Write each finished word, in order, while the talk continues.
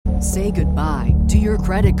Say goodbye to your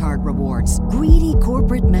credit card rewards. Greedy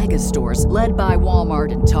corporate mega stores, led by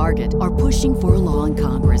Walmart and Target, are pushing for a law in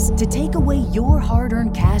Congress to take away your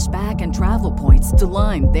hard-earned cash back and travel points to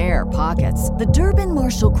line their pockets. The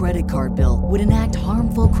Durbin-Marshall credit card bill would enact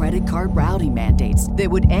harmful credit card routing mandates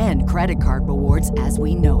that would end credit card rewards as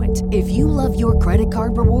we know it. If you love your credit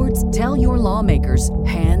card rewards, tell your lawmakers,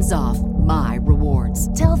 hands off my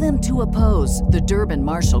rewards. Tell them to oppose the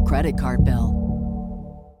Durbin-Marshall credit card bill.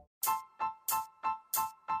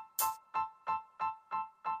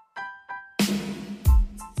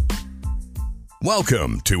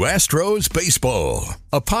 Welcome to Astros Baseball,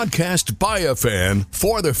 a podcast by a fan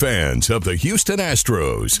for the fans of the Houston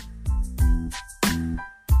Astros.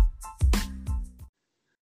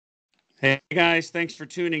 Hey guys, thanks for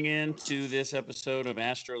tuning in to this episode of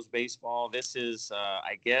Astros Baseball. This is,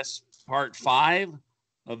 I guess, part 5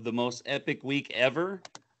 of the most epic week ever.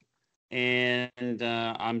 And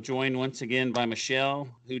I'm joined once again by Michelle,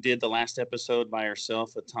 who did the last episode by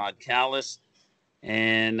herself with Todd Callis.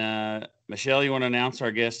 And Michelle, you want to announce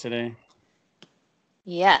our guest today?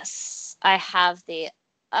 Yes, I have the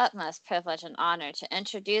utmost privilege and honor to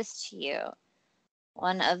introduce to you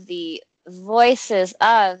one of the voices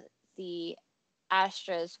of the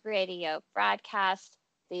Astros radio broadcast,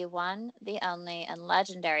 the one, the only, and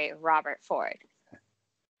legendary Robert Ford.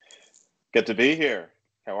 Good to be here.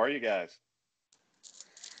 How are you guys?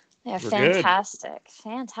 They're We're fantastic. Good.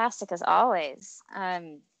 Fantastic as always.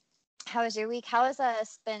 How was your week? How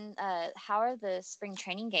has been? How are the spring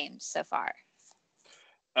training games so far?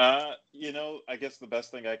 I guess the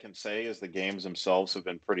best thing I can say is the games themselves have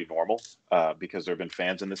been pretty normal because there have been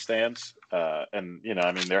fans in the stands.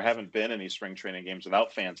 There haven't been any spring training games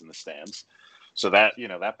without fans in the stands. So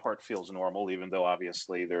that part feels normal, even though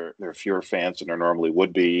obviously there are fewer fans than there normally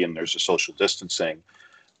would be, and there's a social distancing.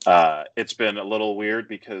 It's been a little weird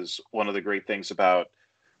because one of the great things about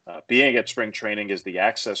being at spring training is the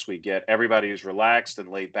access we get. Everybody is relaxed and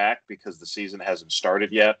laid back because the season hasn't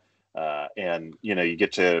started yet. We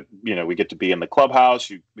get to be in the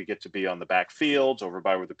clubhouse. We get to be on the back fields over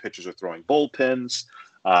by where the pitchers are throwing bullpens.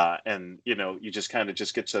 You just kind of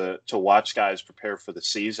get to watch guys prepare for the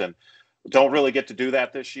season. Don't really get to do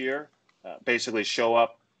that this year. Basically show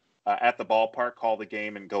up at the ballpark, call the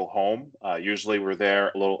game, and go home. Usually we're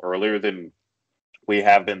there a little earlier than we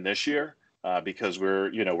have been this year. Because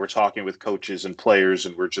we're talking with coaches and players,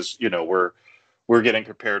 and we're getting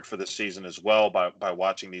prepared for the season as well by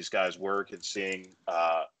watching these guys work and seeing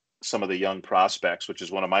some of the young prospects, which is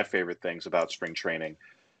one of my favorite things about spring training,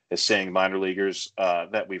 is seeing minor leaguers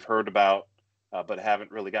that we've heard about but haven't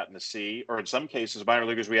really gotten to see, or in some cases minor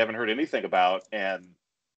leaguers we haven't heard anything about, and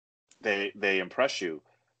they impress you,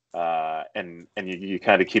 and you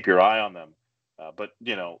kind of keep your eye on them. But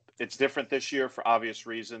it's different this year for obvious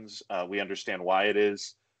reasons. We understand why it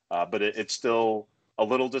is, but it's still a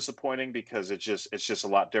little disappointing because it's just a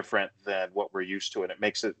lot different than what we're used to, and it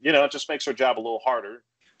makes it just makes our job a little harder.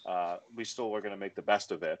 We still are going to make the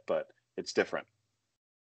best of it, but it's different.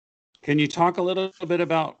 Can you talk a little bit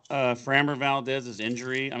about Framber Valdez's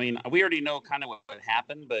injury? I mean, we already know kind of what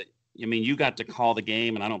happened, but I mean, you got to call the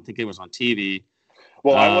game, and I don't think it was on TV.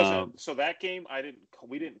 Well, I wasn't. So that game,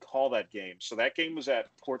 we didn't call that game. So that game was at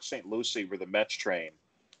Port St. Lucie, where the Mets train,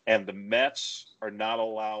 and the Mets are not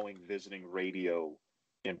allowing visiting radio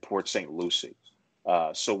in Port St. Lucie.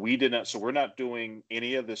 So we're not doing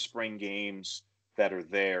any of the spring games that are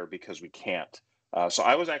there because we can't. So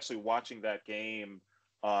I was actually watching that game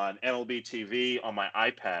on MLB TV on my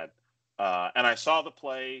iPad, and I saw the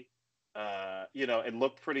play. It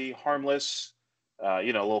looked pretty harmless. A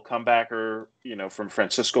little comebacker, from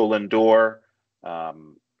Francisco Lindor.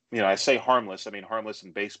 I say harmless. I mean, harmless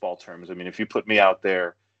in baseball terms. I mean, if you put me out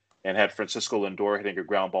there and had Francisco Lindor hitting a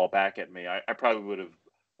ground ball back at me, I probably would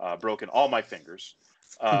have broken all my fingers.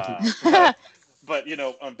 But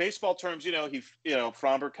on baseball terms,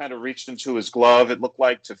 Framber kind of reached into his glove. It looked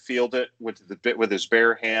like to field it with his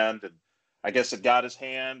bare hand, and I guess it got his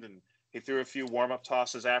hand, and he threw a few warm-up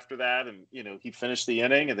tosses after that, and, he finished the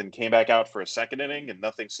inning and then came back out for a second inning, and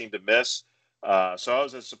nothing seemed to miss. So I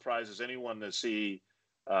was as surprised as anyone to see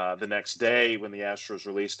the next day when the Astros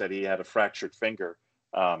released that he had a fractured finger.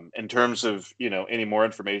 In terms of, any more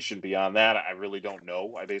information beyond that, I really don't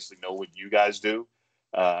know. I basically know what you guys do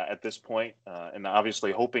at this point, and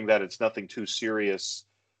obviously hoping that it's nothing too serious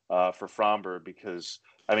for Framber because,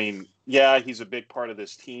 I mean, yeah, he's a big part of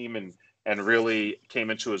this team and really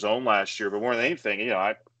came into his own last year. But more than anything,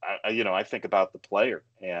 I think about the player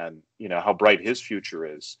and, how bright his future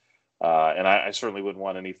is. And I certainly wouldn't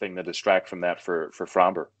want anything to distract from that for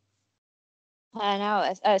Framber. I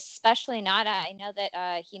know, especially not. I know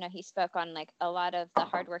that he spoke on like a lot of the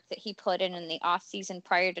hard work that he put in the off season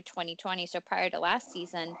prior to 2020, so prior to last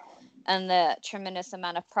season, and the tremendous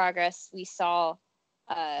amount of progress we saw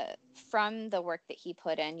from the work that he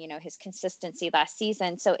put in. His consistency last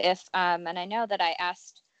season. So and I know that I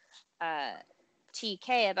asked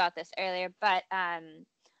TK about this earlier, but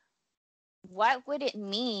what would it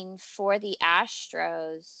mean for the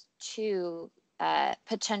Astros to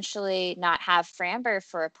potentially not have Framber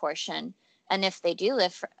for a portion? And if they do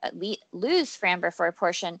lose Framber for a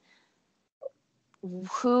portion,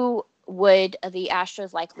 who would the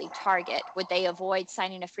Astros likely target? Would they avoid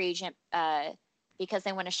signing a free agent because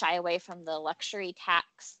they want to shy away from the luxury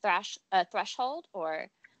tax threshold? Or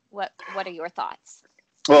what are your thoughts?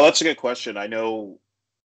 Well, that's a good question. I know,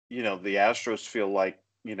 the Astros feel like,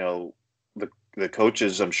 the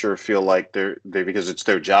coaches, I'm sure, feel like they because it's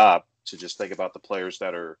their job to just think about the players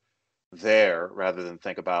that are there rather than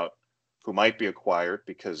think about who might be acquired,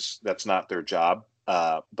 because that's not their job.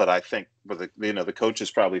 But I think the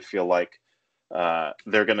coaches probably feel like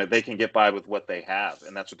they can get by with what they have,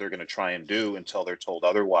 and that's what they're going to try and do until they're told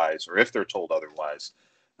otherwise, or if they're told otherwise.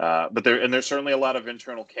 But there's certainly a lot of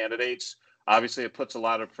internal candidates. Obviously, it puts a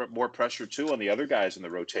lot of more pressure too on the other guys in the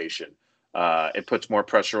rotation. It puts more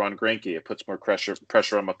pressure on Greinke. It puts more pressure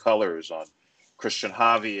on McCullers, on Christian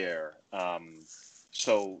Javier. And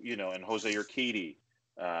Jose Urquidy,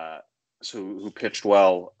 who pitched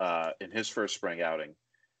well in his first spring outing.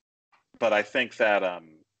 But I think that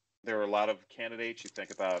there are a lot of candidates. You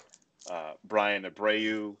think about Brian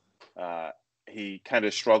Abreu. He kind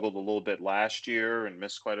of struggled a little bit last year and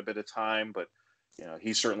missed quite a bit of time, but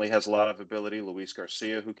he certainly has a lot of ability. Luis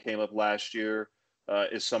Garcia, who came up last year,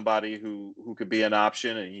 is somebody who could be an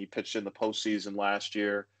option, and he pitched in the postseason last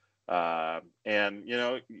year. And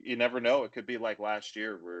you never know. It could be like last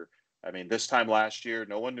year, where this time last year,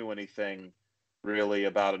 no one knew anything really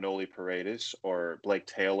about Enoli Paredes or Blake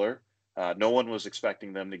Taylor. No one was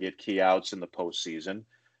expecting them to get key outs in the postseason.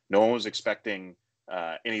 No one was expecting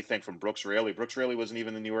anything from Brooks Raley. Brooks Raley wasn't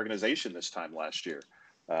even in the organization this time last year.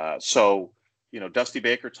 So Dusty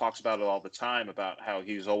Baker talks about it all the time, about how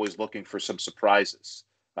he's always looking for some surprises.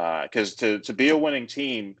 Because to be a winning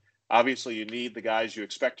team, obviously you need the guys you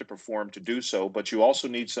expect to perform to do so, but you also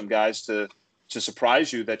need some guys to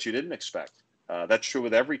surprise you that you didn't expect. That's true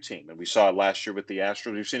with every team. And we saw it last year with the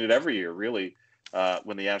Astros. We've seen it every year, really,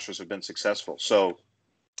 when the Astros have been successful. So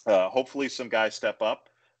hopefully some guys step up.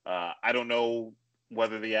 I don't know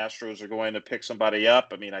whether the Astros are going to pick somebody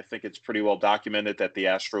up. I think it's pretty well documented that the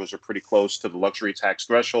Astros are pretty close to the luxury tax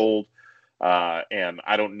threshold. And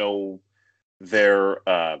I don't know their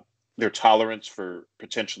tolerance for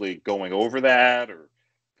potentially going over that or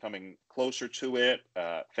coming closer to it,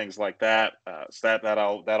 things like that. So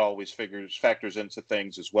that always factors into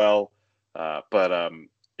things as well. But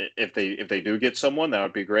if they do get someone, that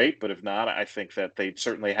would be great. But if not, I think that they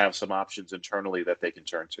certainly have some options internally that they can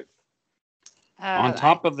turn to. On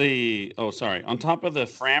top of the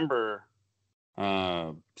Framber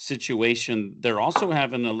situation, they're also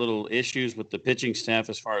having a little issues with the pitching staff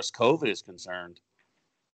as far as COVID is concerned.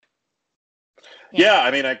 Yeah,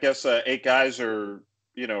 I guess 8 guys are,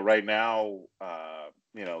 right now,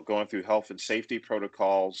 going through health and safety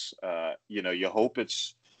protocols. You hope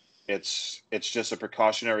it's just a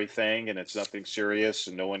precautionary thing and it's nothing serious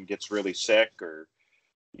and no one gets really sick or,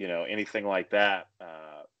 anything like that.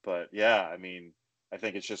 But yeah, I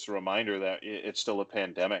think it's just a reminder that it's still a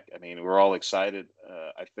pandemic. We're all excited.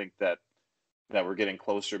 I think that we're getting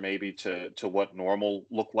closer maybe to what normal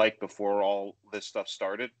looked like before all this stuff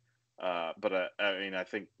started. But I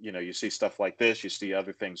think, you see stuff like this, you see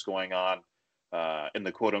other things going on in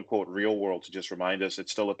the quote unquote real world to just remind us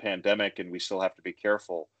it's still a pandemic and we still have to be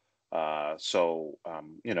careful. So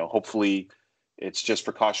hopefully it's just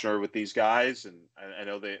precautionary with these guys. And I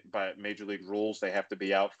know that by major league rules, they have to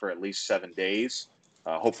be out for at least 7 days.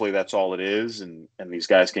 Hopefully that's all it is. And these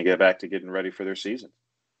guys can get back to getting ready for their season.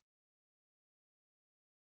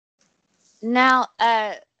 Now,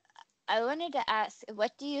 I wanted to ask,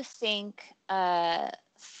 what do you think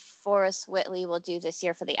Forrest Whitley will do this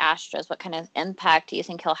year for the Astros? What kind of impact do you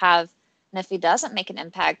think he'll have? And if he doesn't make an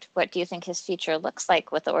impact, what do you think his future looks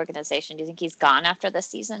like with the organization? Do you think he's gone after this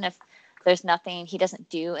season if there's nothing, he doesn't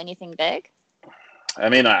do anything big?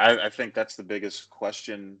 I think that's the biggest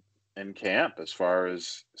question in camp as far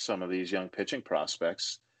as some of these young pitching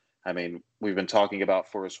prospects. We've been talking about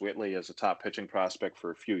Forrest Whitley as a top pitching prospect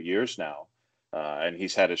for a few years now. And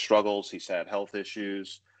he's had his struggles. He's had health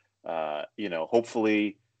issues.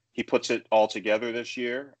 Hopefully he puts it all together this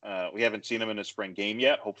year. We haven't seen him in a spring game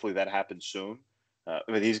yet. Hopefully that happens soon.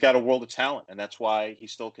 But he's got a world of talent, and that's why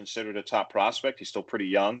he's still considered a top prospect. He's still pretty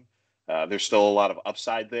young. There's still a lot of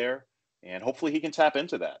upside there, and hopefully he can tap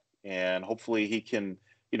into that. And hopefully he can,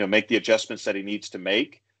 make the adjustments that he needs to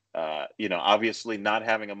make. Obviously not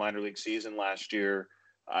having a minor league season last year,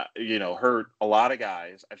 hurt a lot of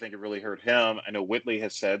guys. I think it really hurt him. I know Whitley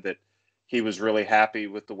has said that he was really happy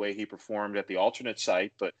with the way he performed at the alternate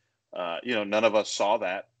site, but none of us saw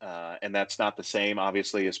that. And that's not the same,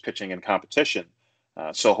 obviously, as pitching in competition.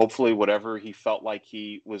 So hopefully whatever he felt like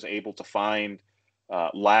he was able to find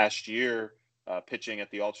last year pitching at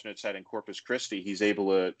the alternate site in Corpus Christi, he's able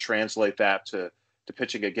to translate that to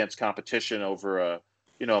pitching against competition over a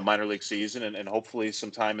minor league season and hopefully some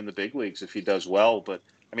time in the big leagues if he does well. But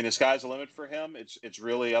I mean, the sky's the limit for him. It's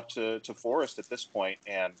really up to Forrest at this point.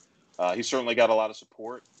 And he's certainly got a lot of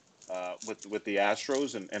support with the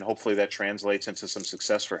Astros, and hopefully that translates into some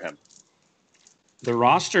success for him. The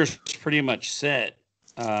roster's pretty much set.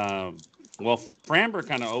 Framber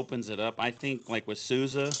kind of opens it up. I think like with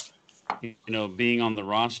Souza, being on the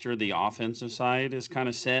roster, the offensive side is kind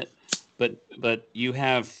of set. But you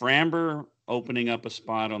have Framber opening up a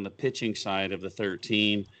spot on the pitching side of the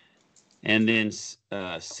 13, and then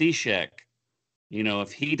Cishek,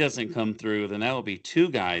 if he doesn't come through, then that'll be two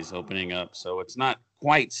guys opening up. So it's not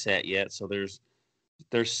quite set yet. So there's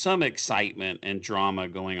some excitement and drama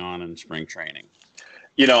going on in spring training.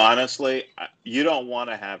 Honestly, you don't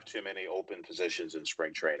want to have too many open positions in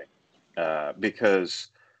spring training because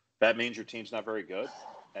that means your team's not very good.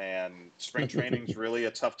 And spring training is really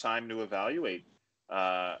a tough time to evaluate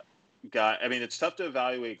it's tough to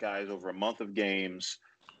evaluate guys over a month of games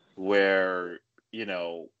where,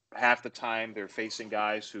 half the time they're facing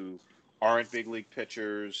guys who aren't big league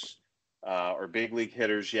pitchers or big league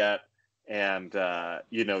hitters yet. And,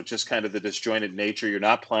 just kind of the disjointed nature. You're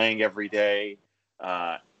not playing every day.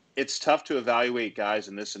 It's tough to evaluate guys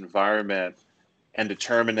in this environment and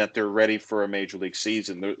determine that they're ready for a major league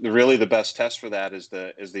season. Really the best test for that is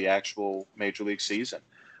the actual major league season.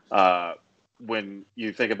 When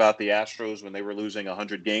you think about the Astros, when they were losing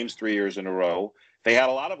 100 games 3 years in a row, they had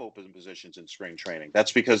a lot of open positions in spring training.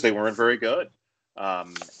 That's because they weren't very good.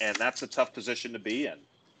 And that's a tough position to be in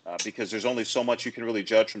because there's only so much you can really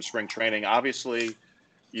judge from spring training. Obviously,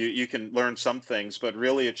 you can learn some things, but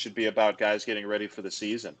really it should be about guys getting ready for the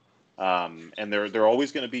season. And there are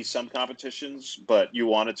always going to be some competitions, but you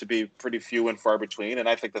want it to be pretty few and far between. And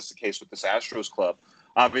I think that's the case with this Astros club.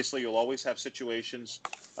 Obviously, you'll always have situations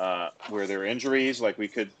where there are injuries, like we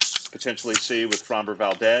could potentially see with Framber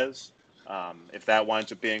Valdez. If that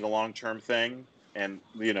winds up being a long-term thing and,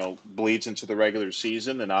 bleeds into the regular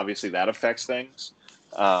season, then obviously that affects things.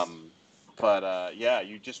 You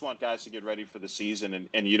just want guys to get ready for the season,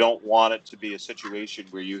 and you don't want it to be a situation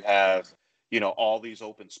where you have, all these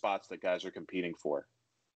open spots that guys are competing for.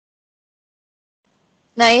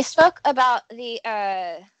 Now, you spoke about the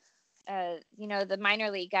the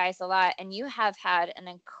minor league guys a lot, and you have had an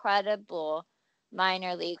incredible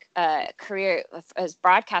minor league career as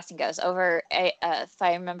broadcasting goes, over, if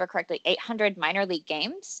I remember correctly, 800 minor league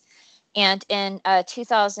games. And in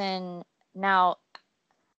 2000, now,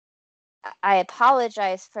 I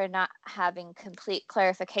apologize for not having complete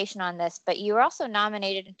clarification on this, but you were also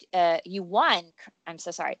nominated, you won, I'm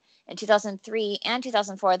so sorry, in 2003 and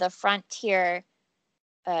 2004, the Frontier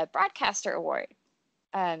Broadcaster Award.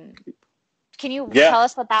 Can you tell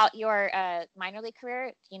us about your minor league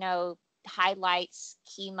career? Highlights,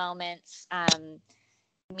 key moments,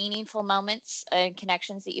 meaningful moments, and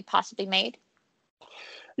connections that you possibly made?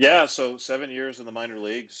 Yeah, so 7 years in the minor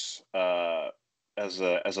leagues as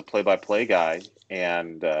a play-by-play guy,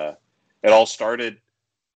 and it all started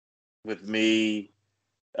with me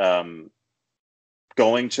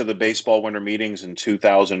going to the baseball winter meetings in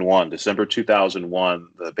 2001, December 2001.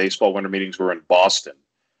 The baseball winter meetings were in Boston,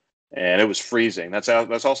 and it was freezing. That's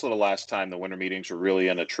also the last time the winter meetings were really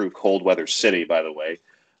in a true cold weather city, by the way.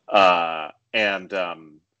 I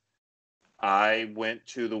went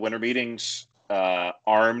to the winter meetings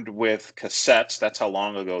armed with cassettes. That's how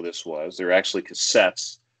long ago this was. They're actually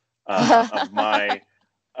cassettes of my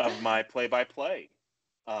play-by-play.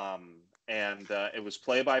 It was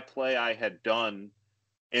play-by-play I had done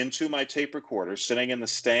into my tape recorder, sitting in the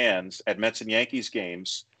stands at Mets and Yankees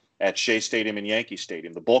games at Shea Stadium and Yankee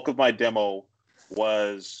Stadium. The bulk of my demo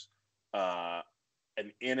was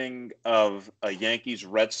an inning of a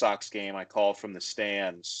Yankees-Red Sox game I called from the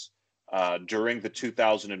stands during the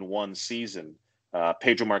 2001 season.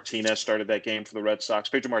 Pedro Martinez started that game for the Red Sox.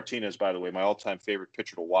 Pedro Martinez, by the way, my all-time favorite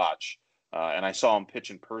pitcher to watch. And I saw him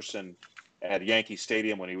pitch in person at Yankee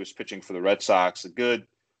Stadium when he was pitching for the Red Sox a good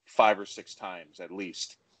 5 or 6 times at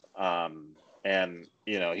least. And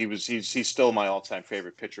he's still my all-time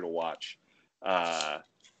favorite pitcher to watch.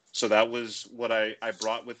 So that was what I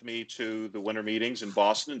brought with me to the winter meetings in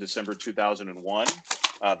Boston in December 2001.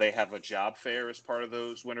 They have a job fair as part of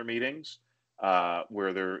those winter meetings,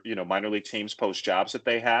 where they're, minor league teams post jobs that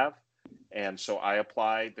they have. And so I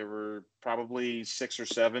applied. There were probably 6 or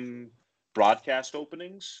 7 broadcast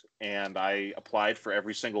openings, and I applied for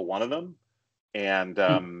every single one of them. And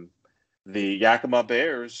the Yakima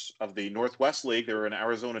Bears of the Northwest League, they were an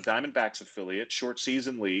Arizona Diamondbacks affiliate, short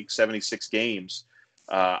season league, 76 games.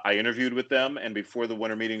 I interviewed with them, and before the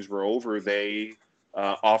winter meetings were over, they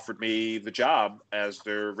offered me the job as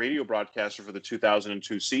their radio broadcaster for the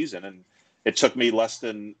 2002 season. And it took me less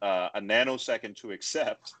than a nanosecond to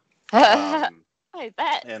accept. I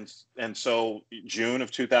bet. And so June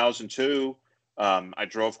of 2002, I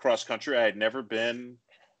drove cross country. I had never been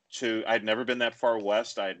that far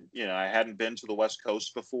west. I hadn't been to the West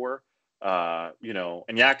Coast before. And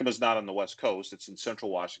Yakima's not on the West Coast; it's in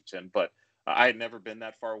Central Washington. But I had never been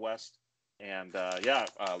that far west, and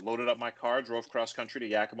loaded up my car, drove cross country to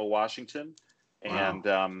Yakima, Washington,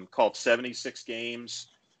 and called 76 games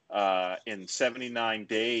in 79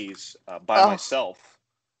 days by myself.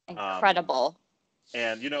 Incredible.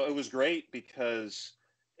 And it was great because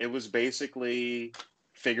it was basically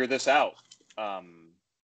figure this out.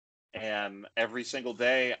 And every single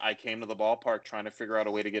day I came to the ballpark trying to figure out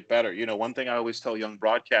a way to get better. One thing I always tell young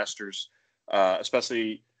broadcasters,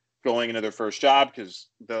 especially going into their first job, because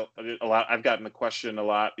I've gotten the question a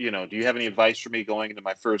lot, do you have any advice for me going into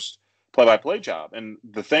my first play-by-play job? And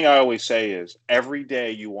the thing I always say is every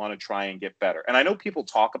day you want to try and get better. And I know people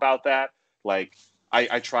talk about that, like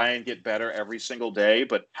I try and get better every single day,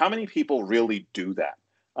 but how many people really do that?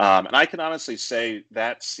 And I can honestly say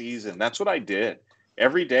that season, that's what I did.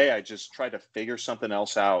 Every day I just tried to figure something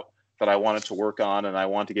else out that I wanted to work on and I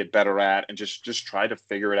wanted to get better at, and just try to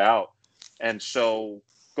figure it out. And so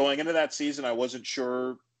going into that season, I wasn't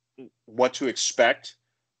sure what to expect.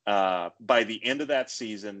 By the end of that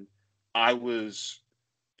season, I was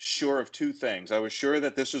sure of 2 things. I was sure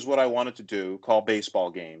that this is what I wanted to do, call baseball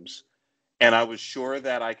games, and I was sure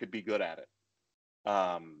that I could be good at it.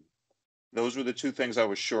 Those were the 2 things I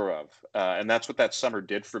was sure of. And that's what that summer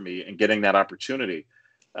did for me in getting that opportunity.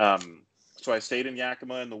 So I stayed in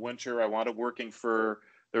Yakima in the winter. I wound up working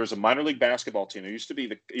there was a minor league basketball team. There used to be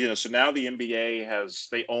so now the NBA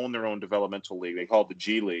they own their own developmental league. They call it the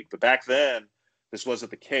G League. But back then, this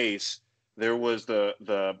wasn't the case. There was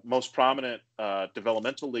the most prominent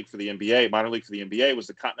developmental league for the NBA, minor league for the NBA, was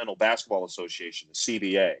the Continental Basketball Association, the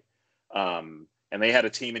CBA. And they had a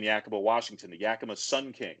team in Yakima, Washington, the Yakima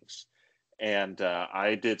Sun Kings. And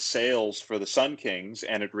I did sales for the Sun Kings,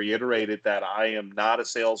 and it reiterated that I am not a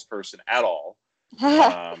salesperson at all.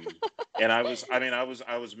 And I was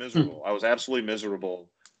miserable. I was absolutely miserable.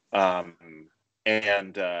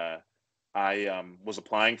 And I was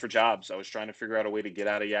applying for jobs. I was trying to figure out a way to get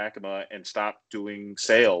out of Yakima and stop doing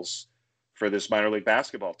sales for this minor league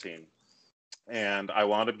basketball team. And I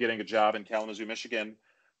wound up getting a job in Kalamazoo, Michigan,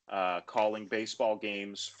 calling baseball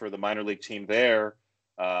games for the minor league team there.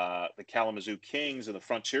 The Kalamazoo Kings in the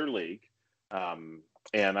Frontier League.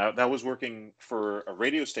 And that was working for a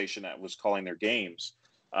radio station that was calling their games.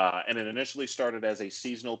 And it initially started as a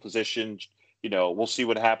seasonal position. We'll see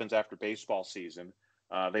what happens after baseball season.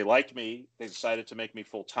 They liked me. They decided to make me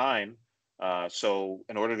full-time. So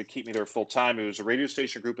in order to keep me there full-time, it was a radio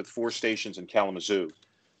station group with 4 stations in Kalamazoo.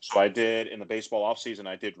 So I did, in the baseball offseason,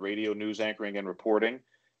 I did radio news anchoring and reporting.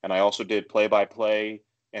 And I also did play-by-play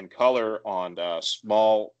and color on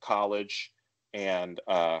small college and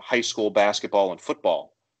high school basketball and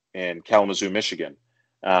football in Kalamazoo, Michigan.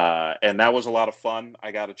 And that was a lot of fun.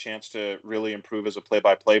 I got a chance to really improve as a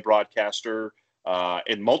play-by-play broadcaster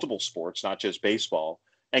in multiple sports, not just baseball,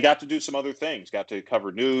 and got to do some other things, got to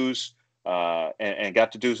cover news and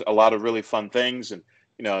got to do a lot of really fun things. And,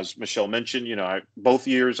 as Michelle mentioned, both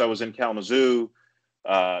years I was in Kalamazoo,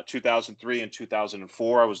 2003 and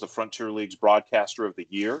 2004, I was the Frontier League's broadcaster of the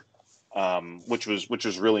year, which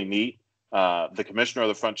was really neat. The commissioner of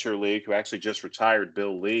the Frontier League, who actually just retired,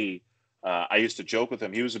 Bill Lee, I used to joke with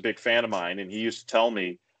him. He was a big fan of mine, and he used to tell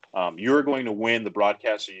me, you're going to win the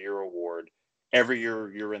Broadcast of the Year award every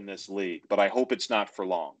year you're in this league, but I hope it's not for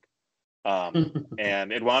long.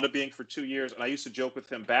 And it wound up being for 2 years. And I used to joke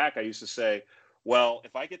with him back. I used to say, well,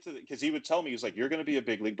 if I get to because he would tell me, he was like, you're going to be a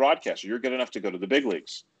big league broadcaster. You're good enough to go to the big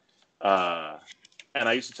leagues. And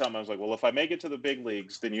I used to tell him, I was like, well, if I make it to the big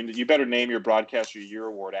leagues, then you better name your Broadcaster of the Year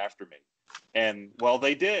award after me. And, well,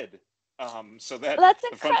 they did. So that That's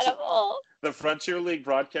incredible. The Frontier League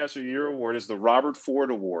Broadcaster of the Year Award is the Robert Ford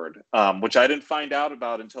Award, which I didn't find out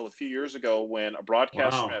about until a few years ago when a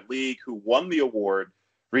broadcaster from that league who won the award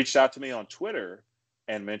reached out to me on Twitter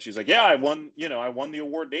and mentioned, she's like, "Yeah, I won the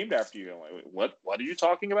award named after you." I'm like, what are you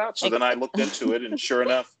talking about? So then I looked into it, and sure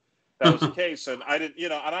enough, that was the case. And I didn't,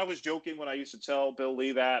 and I was joking when I used to tell Bill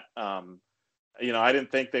Lee that. I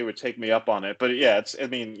didn't think they would take me up on it, but yeah,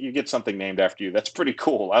 you get something named after you. That's pretty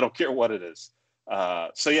cool. I don't care what it is.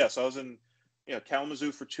 So I was in,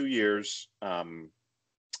 Kalamazoo for 2 years. And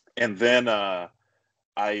then I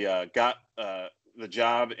got the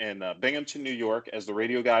job in Binghamton, New York as the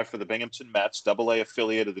radio guy for the Binghamton Mets, AA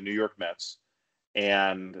affiliate of the New York Mets,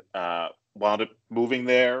 and wound up moving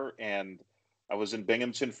there. And I was in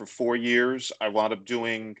Binghamton for 4 years. I wound up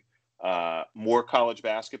doing more college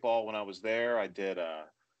basketball when I was there. I did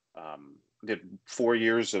 4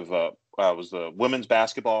 years of I was the women's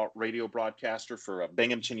basketball radio broadcaster for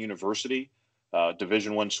Binghamton University,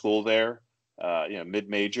 Division I school there,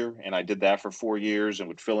 mid-major, and I did that for 4 years and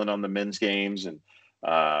would fill in on the men's games and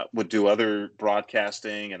would do other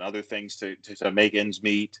broadcasting and other things to make ends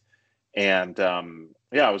meet. And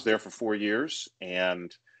I was there for 4 years,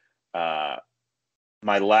 and what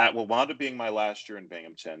wound up being my last year in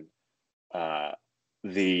Binghamton,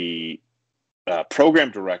 the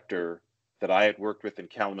program director that I had worked with in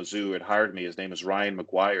Kalamazoo had hired me. His name is Ryan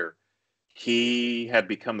McGuire. He had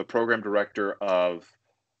become the program director of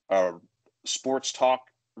a sports talk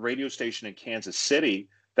radio station in Kansas City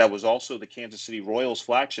that was also the Kansas City Royals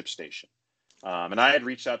flagship station. And I had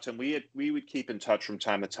reached out to him. We would keep in touch from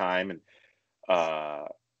time to time, and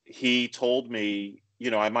he told me,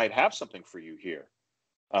 I might have something for you here.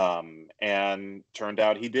 And turned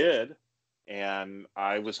out he did. And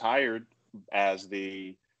I was hired as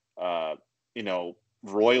the,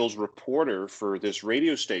 Royals reporter for this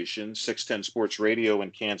radio station, 610 Sports Radio in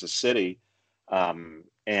Kansas City. I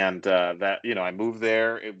moved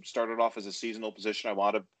there. It started off as a seasonal position. I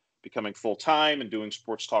wound up becoming full-time and doing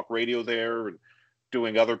sports talk radio there and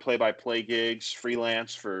doing other play-by-play gigs,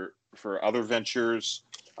 freelance for other ventures.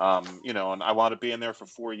 And I wound up being there for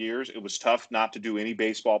 4 years. It was tough not to do any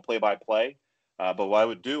baseball play-by-play. But what I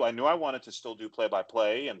would do, I knew I wanted to still do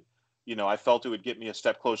play-by-play. And, I felt it would get me a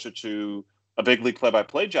step closer to a big league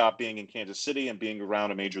play-by-play job being in Kansas City and being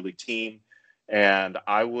around a major league team. And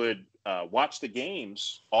I would watch the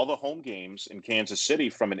games, all the home games in Kansas City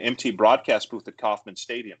from an empty broadcast booth at Kauffman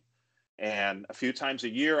Stadium. And a few times a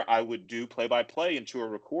year, I would do play-by-play into a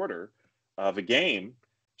recorder of a game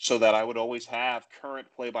so that I would always have current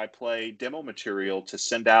play-by-play demo material to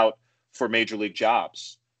send out for major league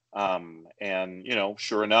jobs.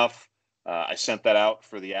 Sure enough, I sent that out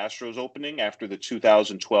for the Astros opening after the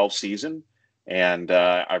 2012 season. And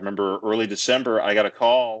I remember early December, I got a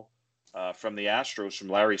call from the Astros, from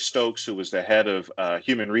Larry Stokes, who was the head of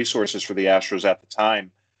human resources for the Astros at the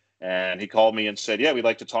time. And he called me and said, "Yeah, we'd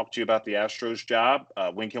like to talk to you about the Astros job.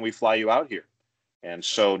 When can we fly you out here?" And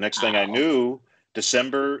so next thing I knew,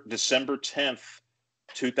 December 10th,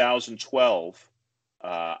 2012,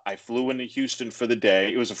 I flew into Houston for the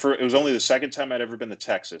day. It was only the second time I'd ever been to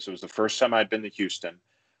Texas. It was the first time I'd been to Houston.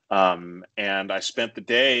 And I spent the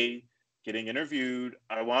day getting interviewed.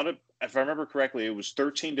 I wound up, if I remember correctly, it was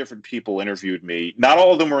 13 different people interviewed me. Not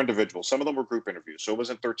all of them were individual. Some of them were group interviews. So it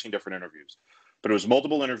wasn't 13 different interviews, but it was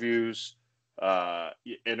multiple interviews.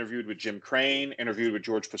 Interviewed with Jim Crane, interviewed with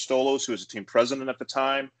George Pistolos, who was the team president at the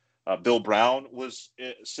time. Bill Brown was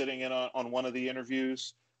sitting in on one of the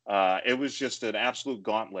interviews. It was just an absolute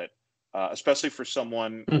gauntlet, especially for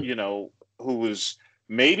someone, who was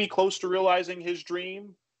maybe close to realizing his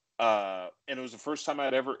dream. And it was the first time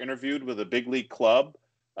I'd ever interviewed with a big league club.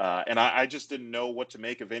 And I just didn't know what to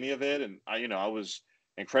make of any of it. And I was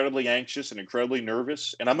incredibly anxious and incredibly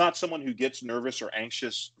nervous. And I'm not someone who gets nervous or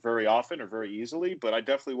anxious very often or very easily, but I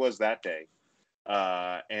definitely was that day.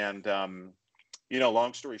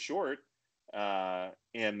 Long story short, I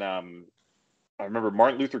remember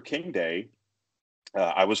Martin Luther King Day.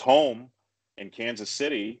 I was home in Kansas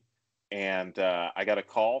City, and I got a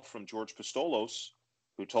call from George Pistolos,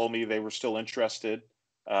 who told me they were still interested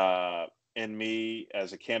in me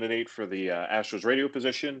as a candidate for the Astros radio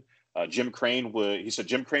position. Jim Crane said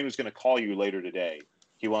Jim Crane was going to call you later today.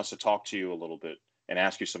 He wants to talk to you a little bit and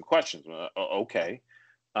ask you some questions. Okay.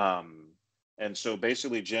 And so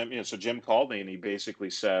basically Jim called me and he basically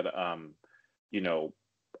said, you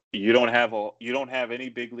don't have any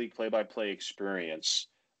big league play-by-play experience.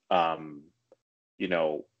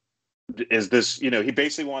 Is this, he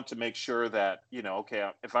basically wanted to make sure that, okay,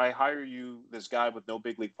 if I hire you, this guy with no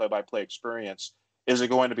big league play-by-play experience, is it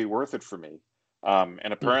going to be worth it for me?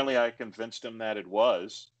 And apparently I convinced him that it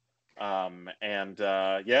was. I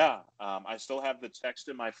still have the text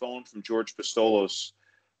in my phone from George Pistolos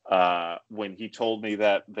when he told me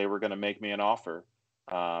that they were going to make me an offer,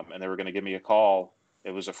 and they were going to give me a call.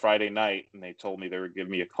 It was a Friday night, and they told me they would give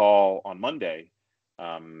me a call on Monday.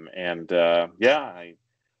 I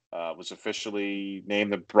was officially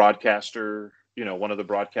named the broadcaster, one of the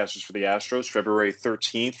broadcasters for the Astros, February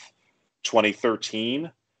 13th,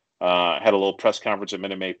 2013. Had a little press conference at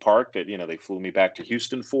Minute Maid Park that, they flew me back to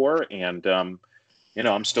Houston for, and,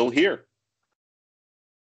 I'm still here.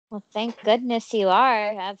 Well, thank goodness you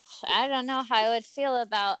are. I don't know how I would feel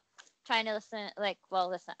about trying to listen.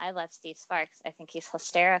 Listen, I love Steve Sparks. I think he's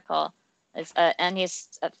hysterical. And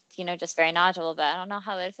he's, just very knowledgeable, but I don't know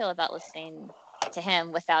how I would feel about listening to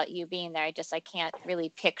him without you being there. I can't really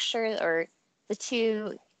picture, or the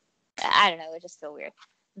two, I don't know, it would just feel weird.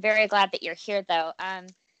 Very glad that you're here, though.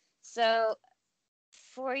 So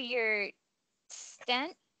for your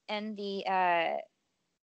stint in the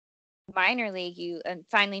minor league, you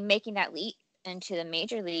finally making that leap into the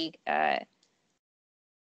major league,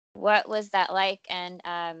 what was that like? And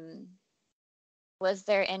was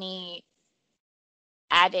there any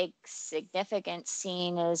added significance,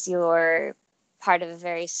 seeing as you're part of a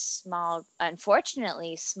very small,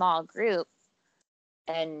 unfortunately small group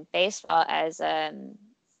in baseball as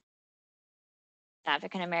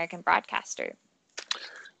African American broadcaster?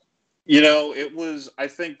 I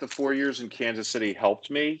think the 4 years in Kansas City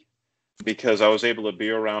helped me because I was able to be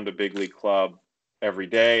around a big league club every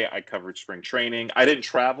day. I covered spring training. I didn't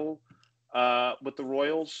travel with the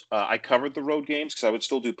Royals. I covered the road games because I would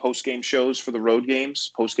still do post-game shows for the road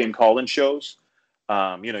games, post-game call-in shows.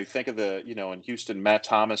 You think of in Houston, Matt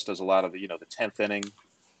Thomas does a lot of the 10th inning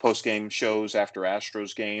post-game shows after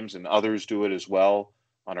Astros games, and others do it as well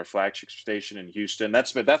on our flagship station in Houston.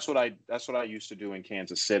 That's what I used to do in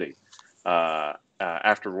Kansas City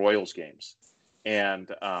after Royals games,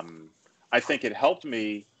 and I think it helped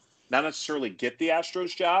me not necessarily get the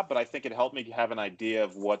Astros job, but I think it helped me have an idea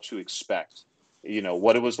of what to expect.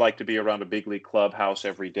 What it was like to be around a big league clubhouse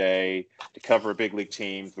every day, to cover a big league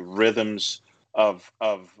team, the rhythms of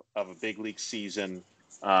a big league season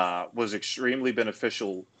was extremely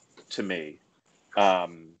beneficial to me.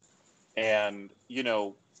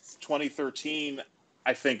 2013,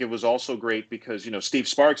 I think it was also great because, Steve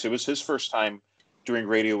Sparks, it was his first time doing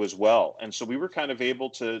radio as well. And so we were kind of able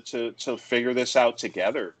to figure this out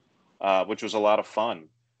together, which was a lot of fun.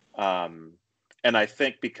 And I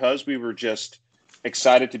think because we were just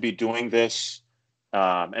excited to be doing this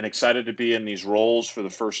and excited to be in these roles for the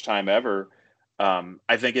first time ever,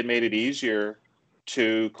 I think it made it easier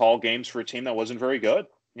to call games for a team that wasn't very good.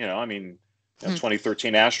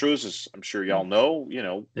 2013 Astros, as I'm sure y'all know,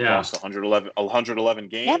 lost 111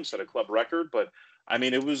 games, at a club record. But we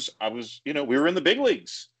were in the big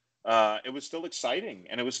leagues. It was still exciting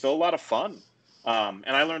and it was still a lot of fun. And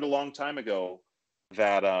I learned a long time ago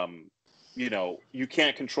that, you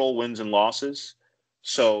can't control wins and losses.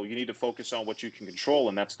 So you need to focus on what you can control,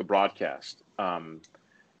 and that's the broadcast.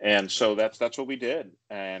 And so that's what we did.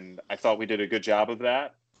 And I thought we did a good job of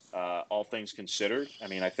that. All things considered.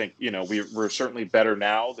 I think, we're certainly better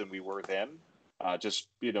now than we were then, just,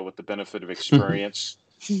 with the benefit of experience.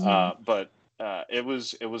 But it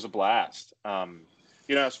was a blast.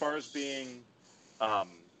 As far as being,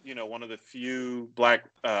 one of the few black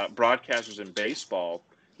broadcasters in baseball,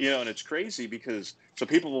 and it's crazy because so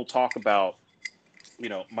people will talk about,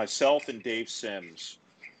 myself and Dave Sims,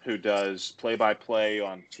 who does play-by-play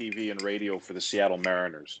on TV and radio for the Seattle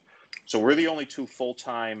Mariners. So we're the only two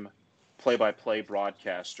full-time play-by-play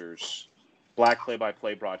broadcasters, black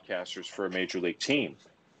play-by-play broadcasters for a major league team.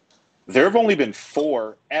 There have only been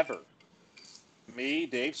 4 ever. Me,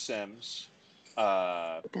 Dave Sims,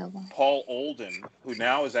 Paul Olden, who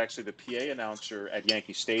now is actually the PA announcer at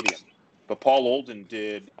Yankee Stadium. But Paul Olden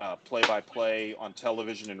did play-by-play on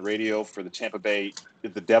television and radio for the Tampa Bay,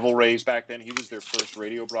 the Devil Rays back then. He was their first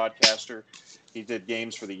radio broadcaster. He did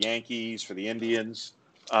games for the Yankees, for the Indians.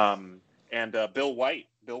 And Bill White.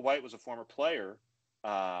 Bill White was a former player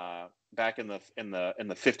back in the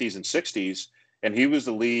 50s and 60s, and he was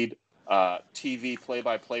the lead TV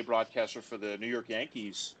play-by-play broadcaster for the New York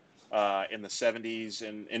Yankees in the 70s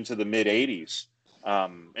and into the mid 80s,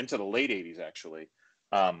 into the late 80s actually.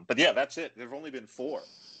 But yeah, that's it. There've only been 4.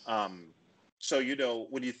 So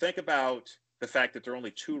when you think about the fact that there are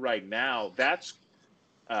only 2 right now, that's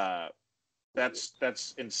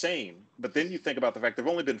insane. But then you think about the fact there've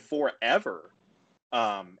only been 4 ever,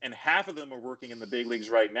 and half of them are working in the big leagues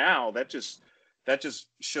right now. That just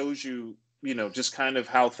shows you, just kind of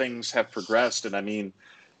how things have progressed. And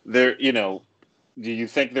there, do you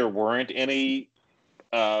think there weren't any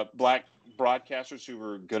black broadcasters who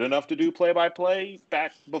were good enough to do play-by-play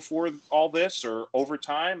back before all this or over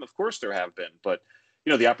time? Of course there have been, but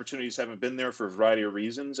the opportunities haven't been there for a variety of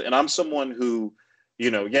reasons. And I'm someone who,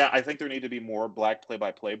 I think there need to be more black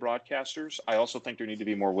play-by-play broadcasters. I also think there need to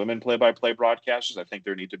be more women play-by-play broadcasters. I think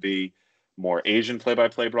there need to be more Asian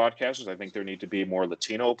play-by-play broadcasters. I think there need to be more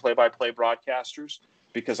Latino play-by-play broadcasters,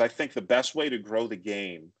 because I think the best way to grow the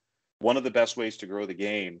game, one of the best ways to grow the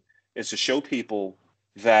game, is to show people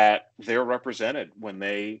that they're represented when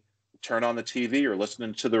they turn on the TV or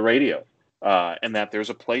listening to the radio, and that there's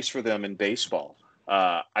a place for them in baseball.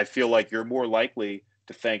 I feel like you're more likely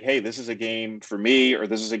to think, hey, this is a game for me, or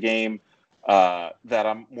this is a game that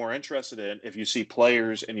I'm more interested in, if you see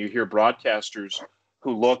players and you hear broadcasters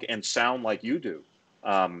who look and sound like you do.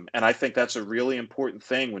 And I think that's a really important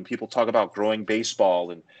thing when people talk about growing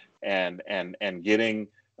baseball and getting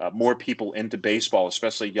more people into baseball,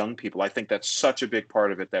 especially young people. I think that's such a big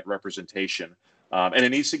part of it, that representation. And it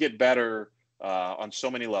needs to get better on so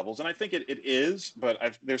many levels. And I think it is,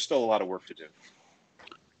 but there's still a lot of work to do.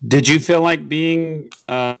 Did you feel like being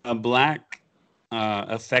black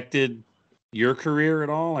affected your career at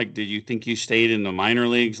all? Like, did you think you stayed in the minor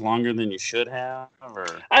leagues longer than you should have? Or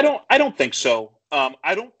I don't think so.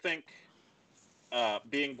 I don't think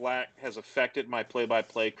being black has affected my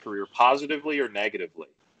play-by-play career positively or negatively.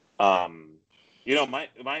 The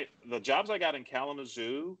jobs I got in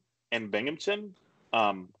Kalamazoo and Binghamton,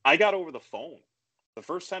 I got over the phone. The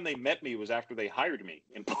first time they met me was after they hired me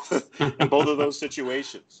in both of those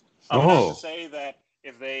situations. Not to say that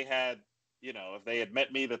if they had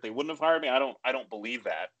met me that they wouldn't have hired me. I don't believe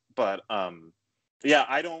that. But I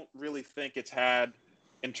don't really think it's had,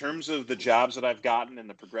 in terms of the jobs that I've gotten and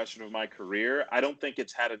the progression of my career, I don't think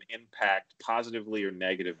it's had an impact positively or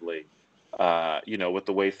negatively, with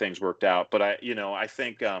the way things worked out. But I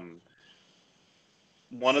think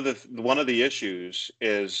one of the issues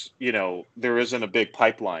is, there isn't a big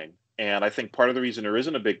pipeline. And I think part of the reason there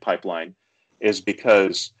isn't a big pipeline is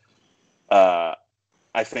because I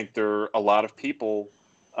think there are a lot of people,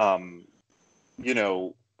 whether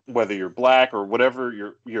you're black or whatever,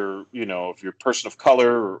 you're if you're a person of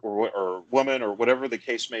color or woman or whatever the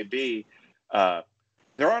case may be,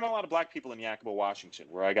 there aren't a lot of black people in Yakima, Washington,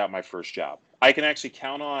 where I got my first job. I can actually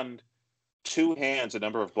count on two hands the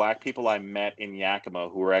number of black people I met in Yakima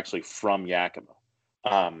who were actually from Yakima.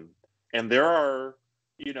 And there are,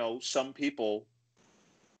 some people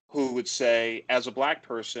who would say, as a black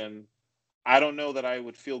person, I don't know that I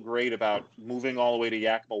would feel great about moving all the way to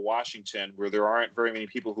Yakima, Washington, where there aren't very many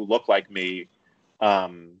people who look like me,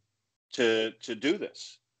 to do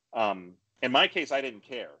this. In my case, I didn't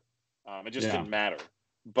care. It just didn't matter.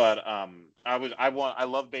 But I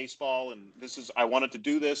love baseball, and I wanted to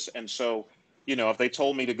do this. And so, if they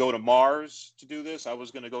told me to go to Mars to do this, I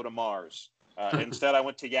was going to go to Mars. Instead, I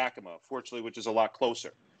went to Yakima, fortunately, which is a lot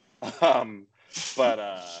closer. It's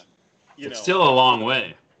still a long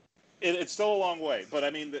way. It's still a long way, but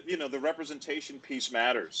I mean, the representation piece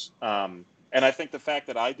matters. And I think the fact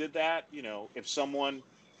that I did that, if someone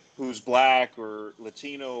who's black or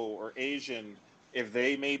Latino or Asian, if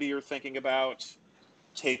they maybe are thinking about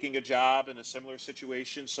taking a job in a similar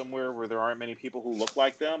situation somewhere where there aren't many people who look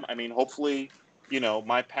like them, I mean, hopefully,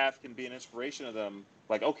 my path can be an inspiration to them.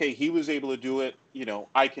 Like, okay, he was able to do it,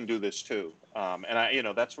 I can do this too. And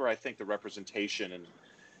that's where I think the representation and,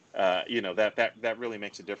 that really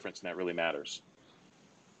makes a difference, and that really matters.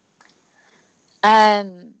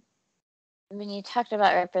 When you talked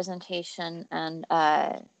about representation and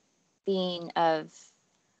being of,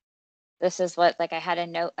 this is what, like, I had a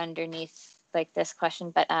note underneath like this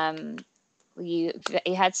question, but you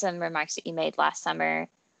had some remarks that you made last summer.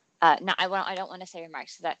 I don't want to say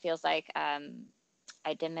remarks, because that feels like I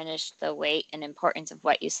diminished the weight and importance of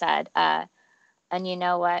what you said. And you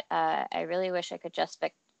know what? I really wish I could just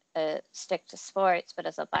stick to sports, but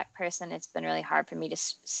as a black person, it's been really hard for me to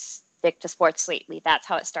stick to sports lately. That's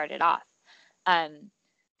how it started off.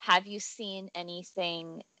 Have you seen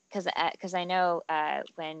anything? Because I know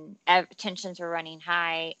when tensions were running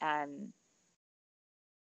high, and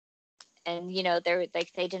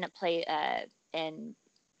they didn't play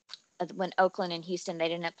when Oakland and Houston, they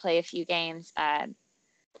didn't play a few games.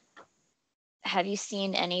 Have you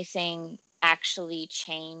seen anything actually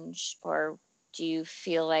change, or do you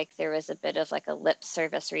feel like there was a bit of like a lip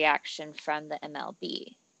service reaction from the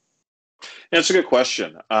MLB? That's a good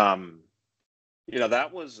question.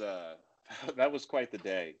 That was quite the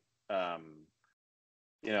day. That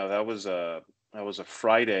was a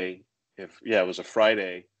Friday. It was a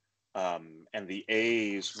Friday, and the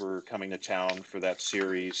A's were coming to town for that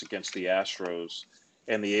series against the Astros,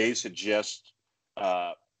 and the A's had just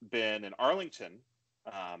been in Arlington,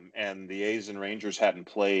 and the A's and Rangers hadn't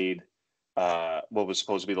played what was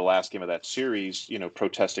supposed to be the last game of that series,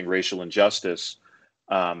 protesting racial injustice.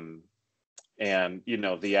 And,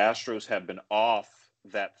 the Astros had been off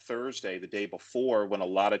that Thursday, the day before, when a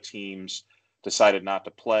lot of teams decided not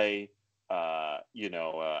to play,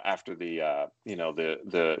 after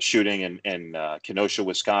the shooting in Kenosha,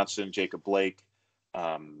 Wisconsin, Jacob Blake,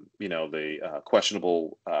 the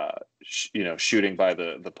questionable, shooting by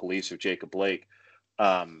the police of Jacob Blake.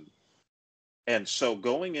 And so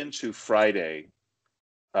going into Friday,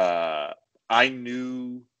 I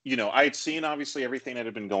knew, I had seen obviously everything that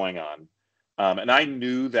had been going on. And I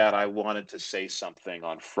knew that I wanted to say something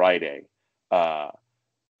on Friday. And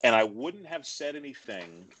I wouldn't have said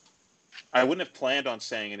anything. I wouldn't have planned on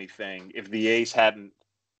saying anything if the A's hadn't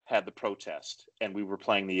had the protest and we were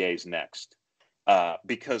playing the A's next.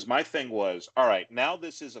 Because my thing was, all right, now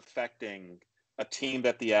this is affecting a team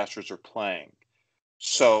that the Astros are playing.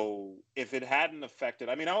 So if it hadn't affected,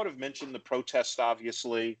 I would have mentioned the protest,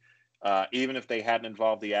 obviously, even if they hadn't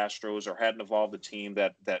involved the Astros or hadn't involved the team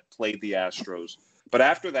that played the Astros. But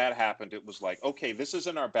after that happened, it was like, okay, this is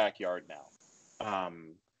in our backyard now.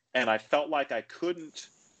 And I felt like I couldn't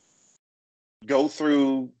go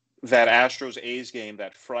through that Astros-A's game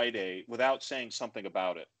that Friday without saying something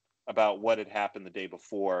about it, about what had happened the day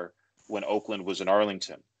before when Oakland was in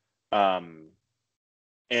Arlington.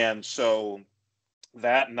 And so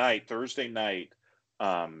that night, Thursday night,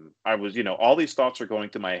 I was, all these thoughts are going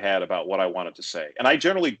through my head about what I wanted to say. And I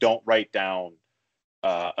generally don't write down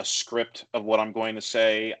a script of what I'm going to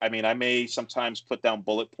say. I may sometimes put down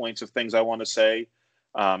bullet points of things I want to say.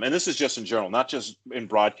 And this is just in general, not just in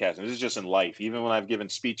broadcasting. This is just in life. Even when I've given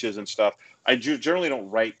speeches and stuff, I generally don't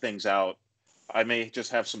write things out. I may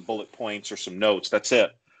just have some bullet points or some notes. That's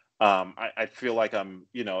it. I feel like I'm,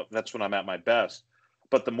 that's when I'm at my best.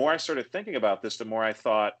 But the more I started thinking about this, the more I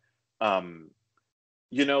thought,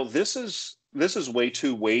 this is way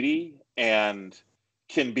too weighty and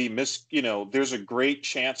can be there's a great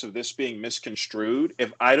chance of this being misconstrued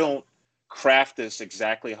if I don't craft this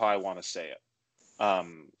exactly how I want to say it.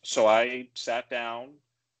 So I sat down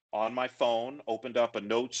on my phone, opened up a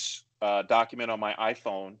notes document on my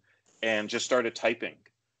iPhone, and just started typing,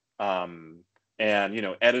 and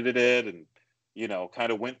edited it and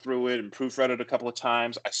kind of went through it and proofread it a couple of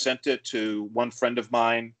times. I sent it to one friend of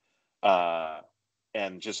mine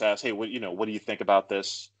and just asked, hey, what do you think about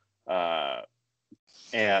this?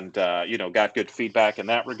 And got good feedback in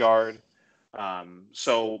that regard.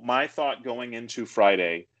 So my thought going into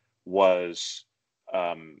Friday was,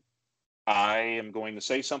 I am going to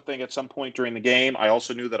say something at some point during the game. I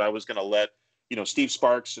also knew that I was going to let, Steve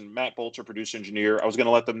Sparks and Matt Bolter, producer engineer, I was going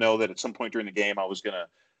to let them know that at some point during the game, I was going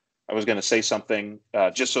to say something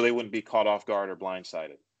just so they wouldn't be caught off guard or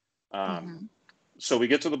blindsided. So we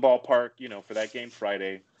get to the ballpark, for that game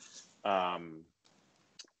Friday. And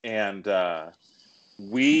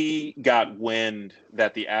we got wind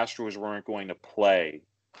that the Astros weren't going to play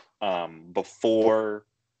before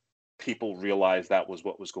people realized that was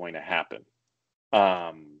what was going to happen.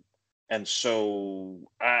 And so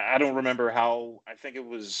I don't remember how, I think it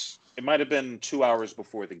might have been 2 hours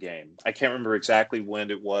before the game. I can't remember exactly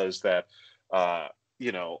when it was that, us,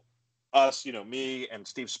 me and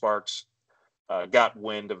Steve Sparks got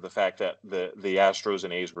wind of the fact that the Astros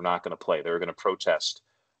and A's were not going to play. They were going to protest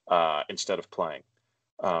instead of playing.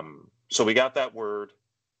 So we got that word.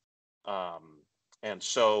 And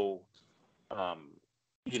so,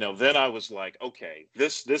 then I was like, okay,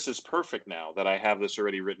 this is perfect now that I have this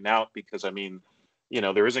already written out, because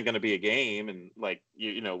there isn't going to be a game, and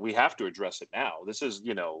we have to address it now. This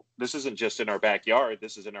isn't just in our backyard.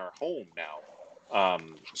 This is in our home now.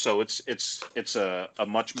 So it's a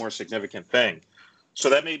much more significant thing. So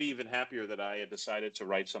that made me even happier that I had decided to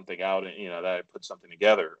write something out and, that I put something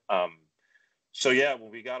together. So yeah,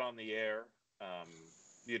 when we got on the air, and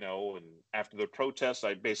after the protest,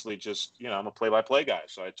 I basically just, I'm a play-by-play guy.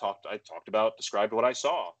 So I described what I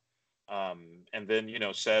saw, and then,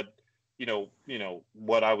 said,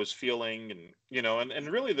 what I was feeling, and, and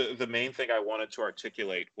really the main thing I wanted to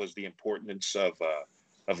articulate was the importance of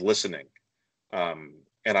listening. And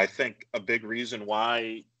I think a big reason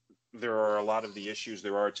why there are a lot of the issues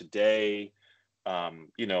there are today,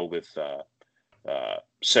 with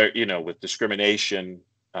discrimination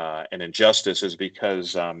and injustice, is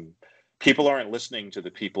because people aren't listening to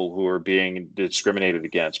the people who are being discriminated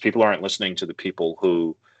against. People aren't listening to the people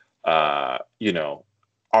who,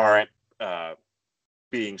 aren't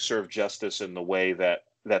being served justice in the way that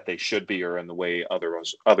that they should be or in the way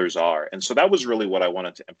others are. And so that was really what I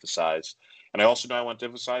wanted to emphasize. And I also know I want to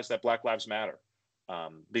emphasize that Black Lives Matter,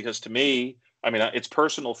 because to me, I mean, it's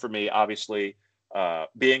personal for me, obviously,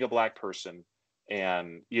 being a Black person.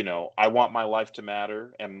 And, I want my life to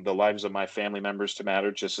matter and the lives of my family members to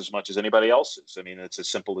matter just as much as anybody else's. I mean, it's as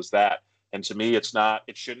simple as that. And to me, it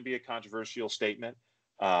shouldn't be a controversial statement.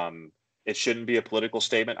 It shouldn't be a political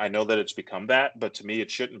statement. I know that it's become that, but to me,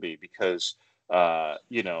 it shouldn't be, because,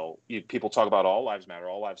 people talk about all lives matter.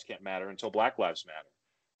 All lives can't matter until Black lives matter.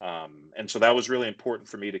 And so that was really important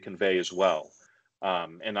for me to convey as well.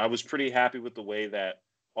 And I was pretty happy with the way that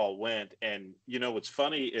all went. And, what's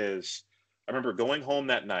funny is I remember going home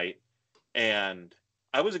that night and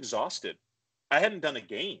I was exhausted. I hadn't done a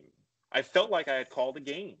game. I felt like I had called a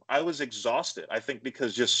game. I was exhausted, I think,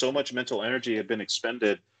 because just so much mental energy had been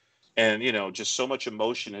expended and, just so much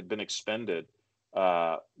emotion had been expended.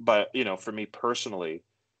 But, for me personally,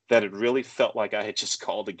 that it really felt like I had just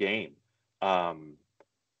called a game. And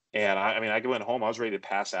I went home, I was ready to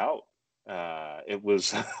pass out. It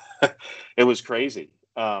was, it was crazy.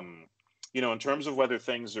 In terms of whether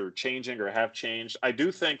things are changing or have changed, I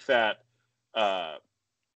do think that,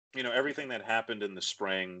 everything that happened in the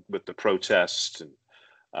spring with the protests and,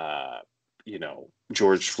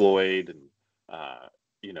 George Floyd and,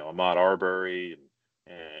 Ahmaud Arbery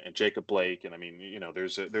and Jacob Blake. And I mean,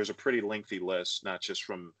 there's a pretty lengthy list, not just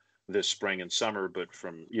from this spring and summer, but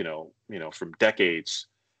from, from decades.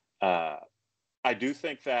 I do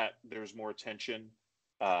think that there's more attention.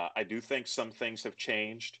 I do think some things have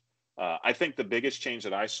changed. I think the biggest change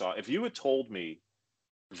that I saw, if you had told me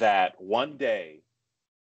that one day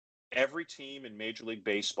every team in Major League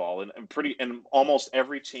Baseball and almost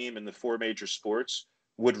every team in the four major sports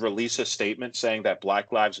would release a statement saying that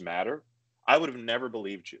Black Lives Matter, I would have never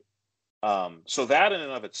believed you. So that in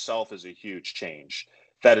and of itself is a huge change,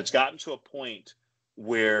 that it's gotten to a point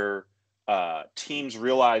where teams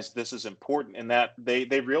realize this is important, and that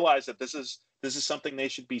they realize that this is something they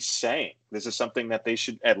should be saying. This is something that they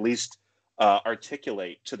should at least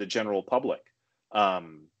articulate to the general public.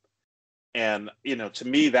 And to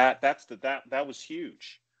me, that was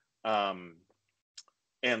huge.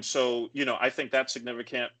 And so I think that's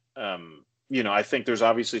significant. I think there's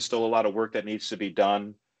obviously still a lot of work that needs to be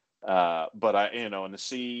done. But and to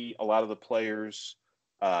see a lot of the players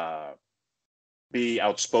be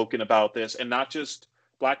outspoken about this, and not just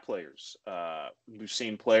Black players. We've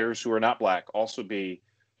seen players who are not Black also be,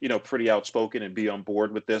 pretty outspoken and be on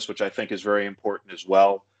board with this, which I think is very important as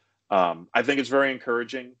well. I think it's very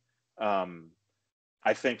encouraging.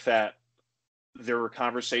 I think that there were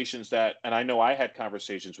conversations and I know I had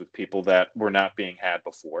conversations with people that were not being had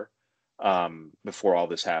before all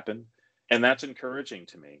this happened. And that's encouraging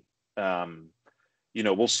to me.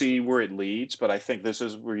 We'll see where it leads, but I think this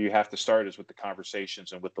is where you have to start, is with the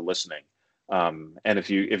conversations and with the listening. And if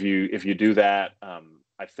you do that,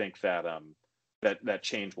 I think that that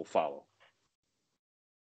change will follow.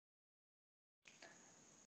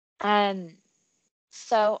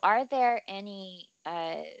 So are there any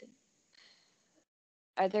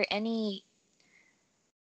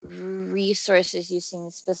resources you've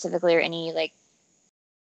seen specifically, or any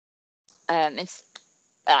it's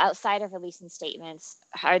outside of releasing statements,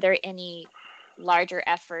 are there any larger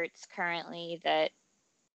efforts currently that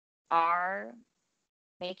are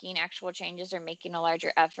making actual changes or making a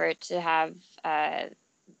larger effort to have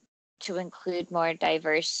to include more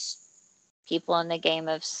diverse people in the game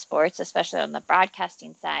of sports, especially on the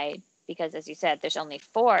broadcasting side? Because as you said, there's only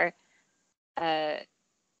four of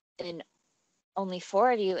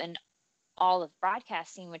you in all of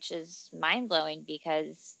broadcasting, which is mind-blowing,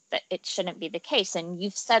 because it shouldn't be the case. And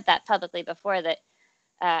you've said that publicly before, that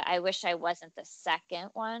I wish I wasn't the second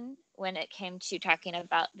one when it came to talking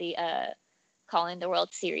about the calling the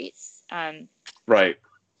World Series. Right.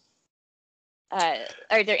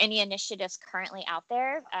 Are there any initiatives currently out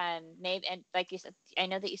there? Maybe, and like you said, I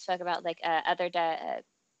know that you spoke about other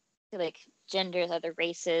genders, other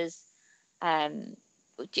races.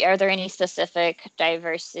 Are there any specific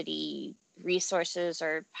diversity resources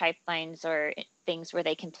or pipelines or things where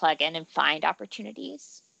they can plug in and find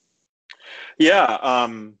opportunities? Yeah.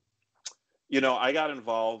 I got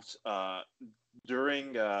involved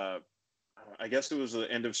during, I guess it was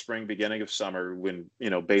the end of spring, beginning of summer, when,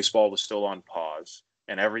 baseball was still on pause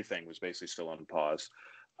and everything was basically still on pause.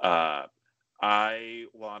 I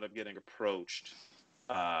wound up getting approached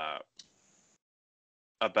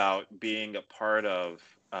about being a part of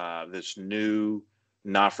this new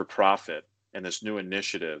not-for-profit and this new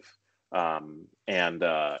initiative. And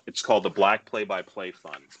it's called the Black Play-by-Play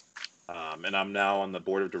Fund. And I'm now on the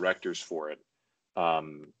board of directors for it.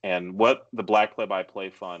 And what the Black Play-by-Play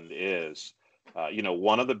Fund is,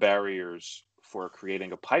 one of the barriers for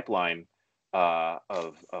creating a pipeline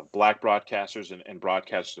of Black broadcasters and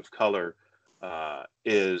broadcasters of color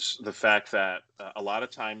is the fact that a lot of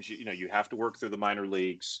times, you have to work through the minor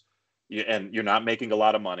leagues, and you're not making a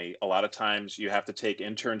lot of money. A lot of times you have to take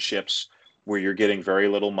internships where you're getting very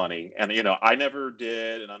little money. And, I never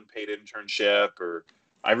did an unpaid internship, or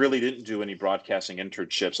I really didn't do any broadcasting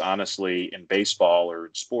internships, honestly, in baseball or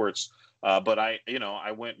in sports. But I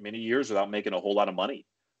went many years without making a whole lot of money.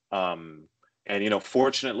 And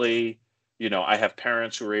fortunately, I have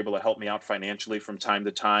parents who were able to help me out financially from time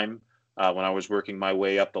to time when I was working my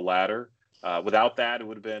way up the ladder. Without that, it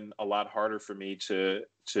would have been a lot harder for me to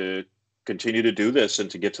continue to do this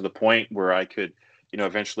and to get to the point where I could,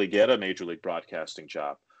 eventually get a major league broadcasting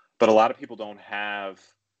job. But a lot of people don't have,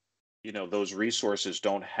 those resources,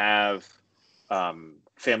 don't have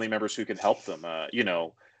family members who can help them.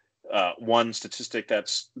 One statistic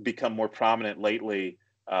that's become more prominent lately,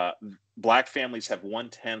 Black families have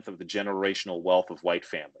 1/10 of the generational wealth of white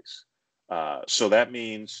families. So that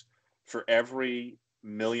means for every $1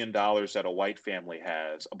 million that a white family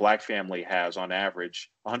has, a Black family has on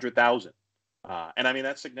average 100,000. And I mean,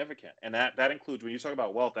 that's significant. And that includes, when you talk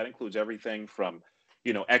about wealth, that includes everything from,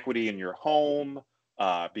 equity in your home,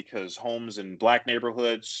 because homes in Black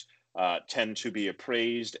neighborhoods tend to be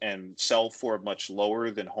appraised and sell for much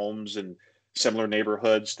lower than homes in similar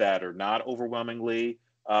neighborhoods that are not overwhelmingly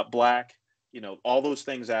Black. All those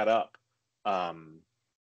things add up.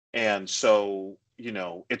 And so,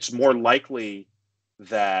 it's more likely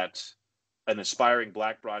that an aspiring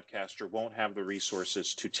Black broadcaster won't have the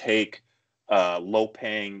resources to take a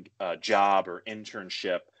low-paying job or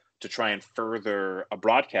internship to try and further a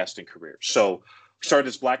broadcasting career. So we started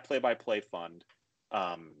this Black Play-by-Play Fund,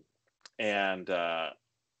 and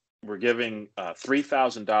we're giving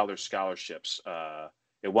 $3,000 scholarships.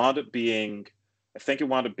 It wound up being, I think it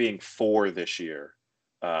wound up being 4 this year,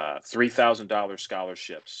 $3,000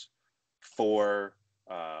 scholarships for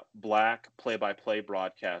Black play-by-play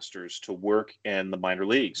broadcasters to work in the minor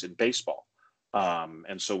leagues in baseball.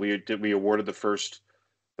 And so we awarded the first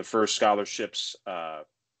scholarships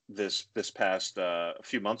this past a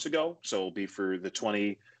few months ago. So it'll be for the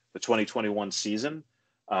 2021 season.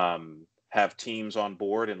 Have teams on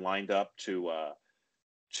board and lined up to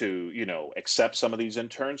accept some of these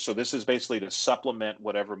interns. So this is basically to supplement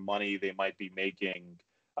whatever money they might be making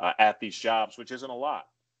at these jobs, which isn't a lot.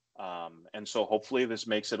 And so hopefully this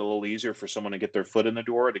makes it a little easier for someone to get their foot in the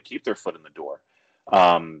door, to keep their foot in the door.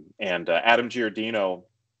 And Adam Giardino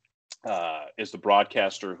is the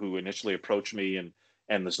broadcaster who initially approached me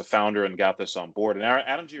and is the founder and got this on board. And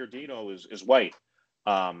Adam Giardino is white,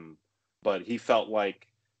 but he felt like,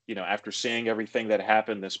 after seeing everything that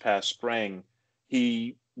happened this past spring,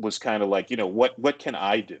 he was kind of like, what can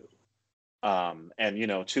I do? And,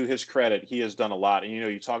 to his credit, he has done a lot. And,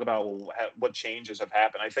 you talk about what changes have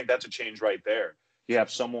happened. I think that's a change right there. You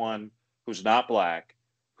have someone who's not Black,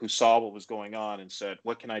 who saw what was going on and said,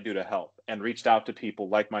 what can I do to help? And reached out to people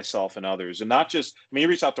like myself and others. And not just, he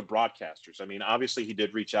reached out to broadcasters. Obviously he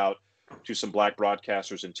did reach out to some Black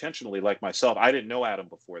broadcasters intentionally like myself. I didn't know Adam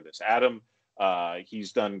before this. Adam,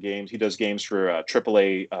 he's done games. He does games for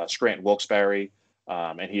AAA Scranton Wilkes-Barre.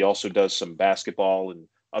 And he also does some basketball and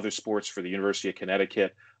other sports for the University of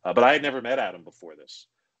Connecticut. But I had never met Adam before this.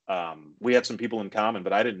 We had some people in common,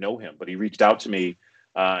 but I didn't know him. But he reached out to me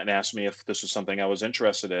and asked me if this was something I was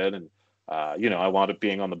interested in. And, I wound up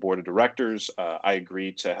being on the board of directors. I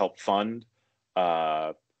agreed to help fund,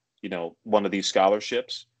 one of these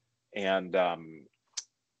scholarships. And, I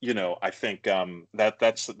think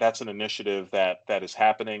that's an initiative that is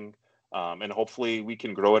happening. And hopefully we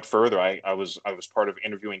can grow it further. I was part of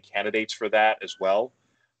interviewing candidates for that as well.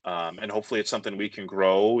 And hopefully it's something we can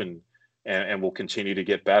grow and we'll continue to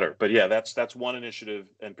get better. But yeah, that's one initiative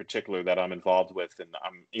in particular that I'm involved with, and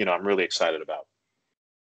I'm really excited about.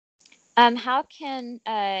 How can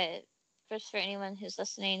first, for anyone who's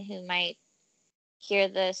listening who might hear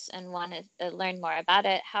this and want to learn more about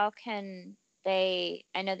it, how can they?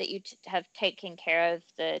 I know that you have taken care of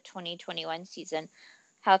the 2021 season.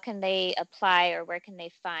 How can they apply, or where can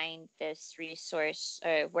they find this resource,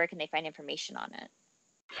 or where can they find information on it?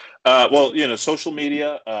 Well, social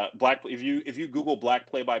media, if you Google Black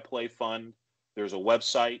Play-by-Play Fund, there's a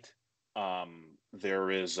website.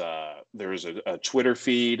 There is a Twitter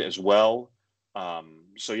feed as well.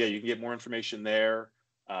 So yeah, you can get more information there.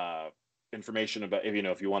 Information about,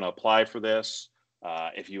 if you want to apply for this,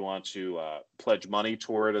 if you want to pledge money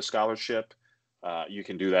toward a scholarship, you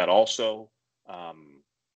can do that also.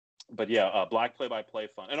 But yeah, Black Play-by-Play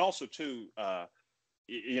Fund, and also too,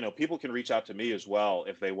 people can reach out to me as well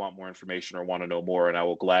if they want more information or want to know more, and I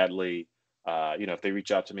will gladly, if they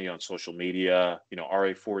reach out to me on social media,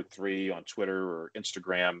 RA43 on Twitter or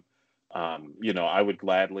Instagram, I would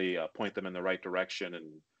gladly point them in the right direction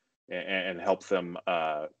and help them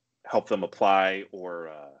apply,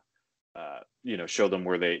 or show them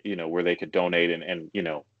where they could donate, and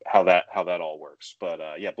how that all works. But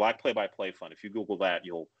Black Play-by-Play Fund. If you Google that,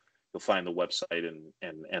 you'll find the website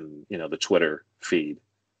and the Twitter feed.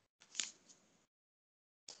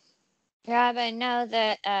 Rob, I know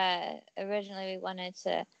that originally we wanted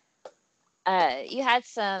to. You had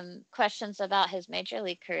some questions about his major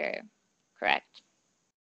league career, correct?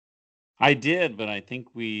 I did, but I think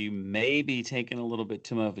we may be taking a little bit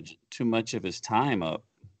too much of his time up.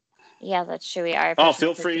 Yeah, that's true. We are. Oh,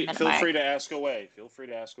 feel free to ask away. Feel free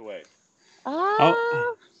to ask away.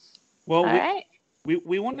 Oh. Well, right.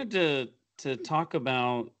 We wanted to talk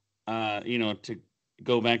about to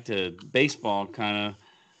go back to baseball, kind of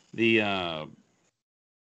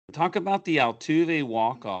talk about the Altuve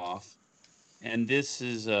walk-off, and this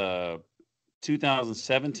is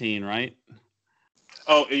 2017, right?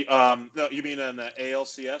 Oh, no, you mean in the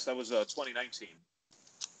ALCS? That was 2019.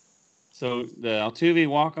 So the Altuve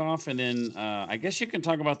walk-off, and then I guess you can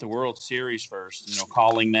talk about the World Series first,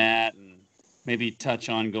 calling that, and maybe touch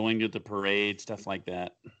on going to the parade, stuff like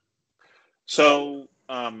that. So,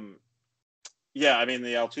 the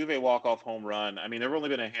Altuve walk-off home run, there have only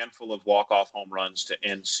been a handful of walk-off home runs to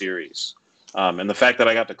end series. And the fact that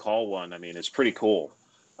I got to call one, it's pretty cool.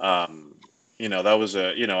 That was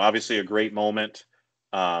obviously a great moment.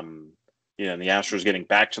 And the Astros getting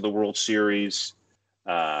back to the World Series.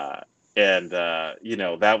 That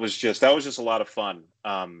was just a lot of fun.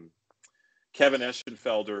 Kevin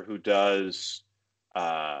Eschenfelder, who does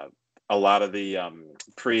a lot of the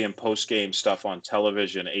pre and post game stuff on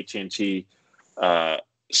television, AT&T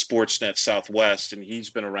Sportsnet Southwest, and he's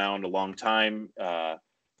been around a long time.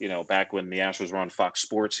 Back when the Astros were on Fox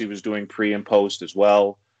Sports, he was doing pre and post as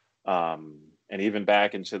well, and even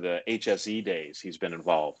back into the HSE days, he's been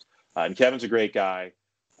involved. And Kevin's a great guy.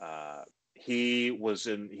 He was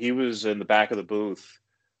in the back of the booth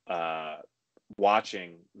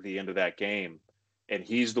watching the end of that game, and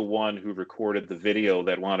he's the one who recorded the video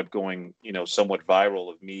that wound up going, somewhat viral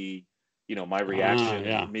of me, my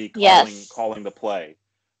reaction, me calling the play.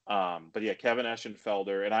 But yeah, Kevin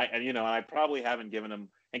Eschenfelder, and I probably haven't given him.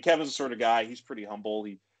 And Kevin's the sort of guy, he's pretty humble.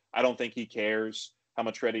 I don't think he cares how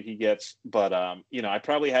much credit he gets, but I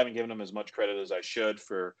probably haven't given him as much credit as I should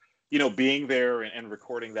for being there and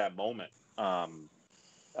recording that moment. So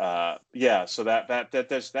that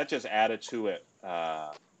just added to it,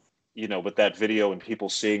 with that video and people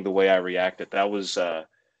seeing the way I reacted. That was a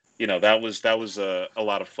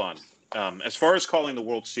lot of fun. As far as calling the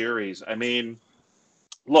World Series,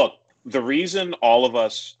 look, the reason all of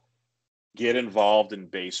us get involved in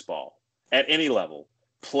baseball at any level,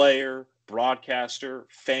 player, broadcaster,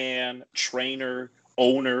 fan, trainer,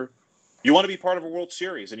 owner, you want to be part of a World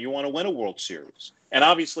Series and you want to win a World Series. And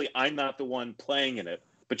obviously I'm not the one playing in it,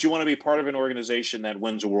 but you want to be part of an organization that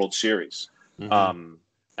wins a World Series.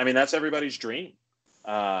 Mm-hmm. That's everybody's dream.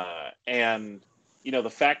 And the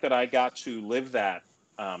fact that I got to live that,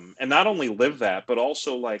 and not only live that, but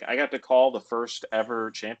also I got to call the first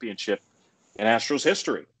ever championship in Astros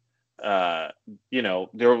history. There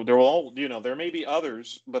may be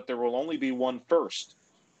others, but there will only be one first.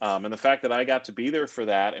 And the fact that I got to be there for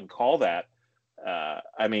that and call that,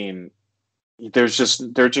 there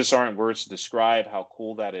just aren't words to describe how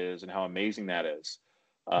cool that is and how amazing that is.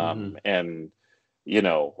 And,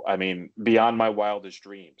 beyond my wildest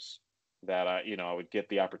dreams that I would get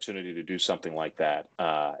the opportunity to do something like that.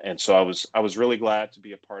 And so I was really glad to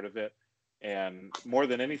be a part of it. And more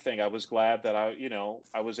than anything, I was glad that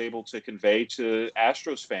I was able to convey to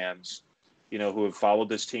Astros fans, who have followed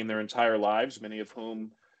this team their entire lives, many of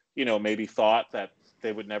whom, maybe thought that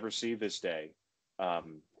they would never see this day.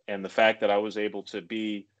 And the fact that I was able to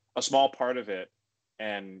be a small part of it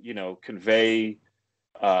and, convey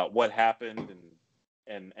what happened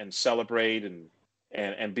and celebrate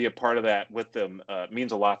and be a part of that with them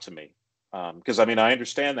means a lot to me. Because, I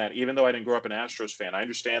understand that even though I didn't grow up an Astros fan, I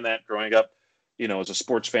understand that growing up, as a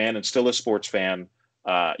sports fan and still a sports fan,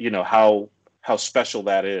 how special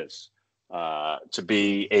that is to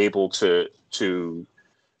be able to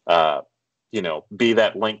be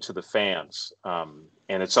that link to the fans.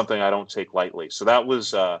 And it's something I don't take lightly. So that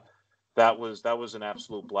was an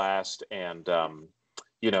absolute blast. And,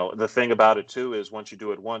 the thing about it too is once you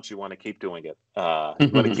do it once, you want to keep doing it. You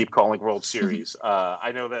want to keep calling World Series.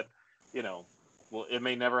 I know that, well, it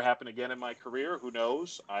may never happen again in my career. Who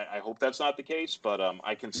knows? I hope that's not the case. But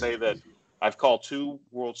I can say that I've called 2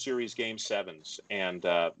 World Series Game 7s, and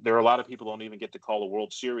there are a lot of people who don't even get to call a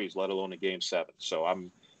World Series, let alone a Game 7. So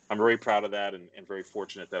I'm very proud of that and very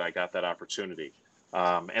fortunate that I got that opportunity.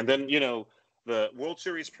 And then, the World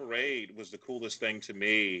Series parade was the coolest thing to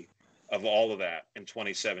me of all of that in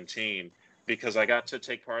 2017, because I got to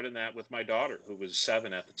take part in that with my daughter, who was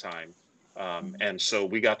 7 at the time. And so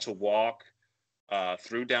we got to walk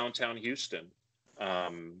through downtown Houston,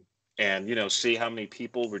 and see how many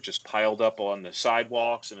people were just piled up on the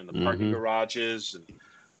sidewalks and in the parking garages,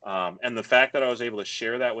 and the fact that I was able to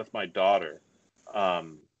share that with my daughter,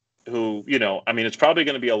 who, it's probably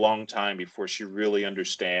going to be a long time before she really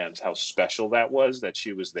understands how special that was, that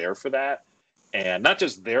she was there for that, and not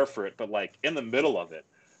just there for it, but like in the middle of it.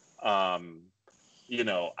 There are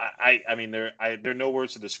no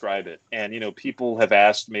words to describe it. And, people have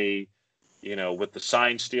asked me, with the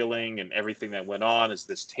sign stealing and everything that went on, is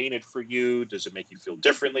this tainted for you? Does it make you feel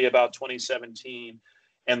differently about 2017?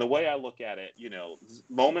 And the way I look at it,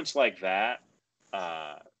 moments like that,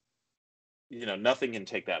 nothing can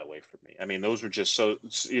take that away from me. I mean, those were just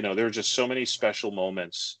there were just so many special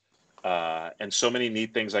moments, and so many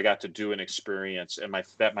neat things I got to do and experience, and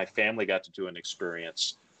that my family got to do and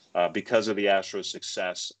experience, because of the Astros'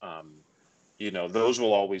 success. Those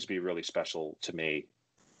will always be really special to me.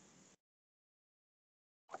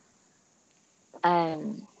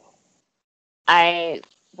 I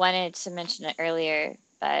wanted to mention it earlier,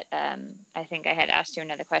 but I think I had asked you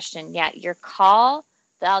another question. Yeah, your call,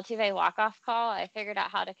 the Altuve walk-off call, I figured out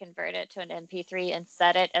how to convert it to an MP3 and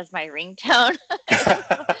set it as my ringtone.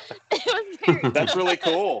 It was very That's really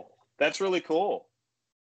cool. That's really cool.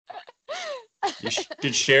 You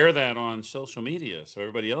should share that on social media so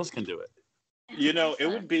everybody else can do it. It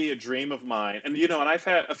would be a dream of mine. And, and I've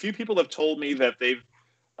had a few people have told me that they've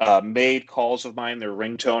made calls of mine their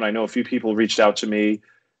ringtone. I know a few people reached out to me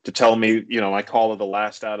to tell me, my call of the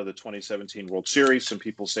last out of the 2017 World Series. Some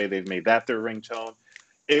people say they've made that their ringtone.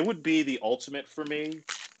 It would be the ultimate for me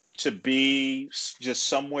to be just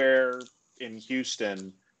somewhere in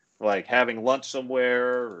Houston, like having lunch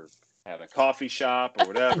somewhere or at a coffee shop or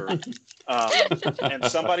whatever, and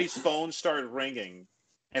somebody's phone started ringing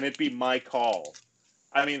and it'd be my call.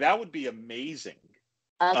 I mean, that would be amazing.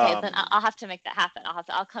 Okay, then I'll have to make that happen.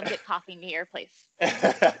 I'll come get coffee near your place.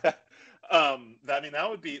 That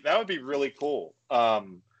would be really cool.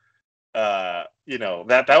 That's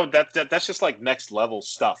just like next level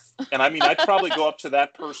stuff. And I'd probably go up to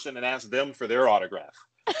that person and ask them for their autograph.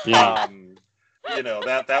 Yeah.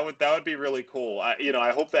 That would be really cool.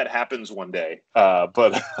 I hope that happens one day.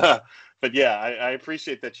 But yeah, I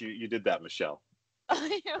appreciate that you did that, Michelle.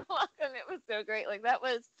 You're welcome. It was so great. Like, that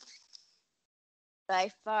was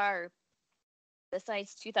by far,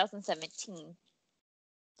 besides 2017,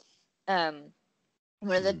 one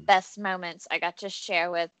of the best moments I got to share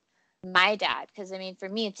with my dad. Because for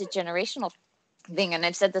me, it's a generational thing, and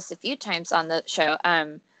I've said this a few times on the show.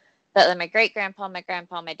 But like my great grandpa, my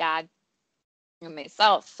grandpa, my dad, and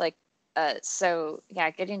myself, so yeah,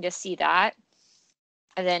 getting to see that,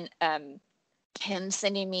 and then him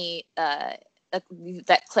sending me that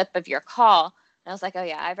clip of your call, and I was like, oh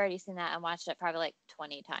yeah, I've already seen that and watched it probably like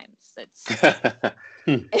 20 times.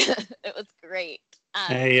 It was great.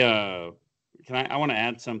 Hey, I want to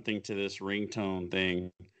add something to this ringtone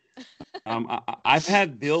thing. I've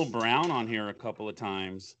had Bill Brown on here a couple of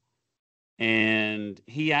times, and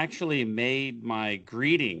he actually made my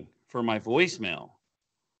greeting for my voicemail.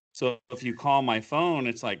 So if you call my phone,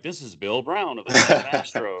 it's like, this is Bill Brown of the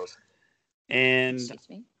Astros. And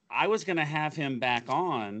I was going to have him back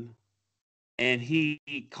on, and he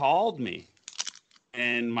called me,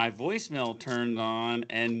 and my voicemail turned on.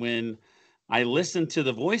 And when I listened to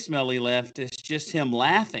the voicemail he left, it's just him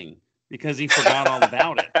laughing because he forgot all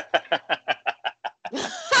about it.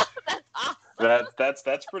 That's awesome.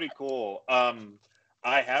 That's pretty cool.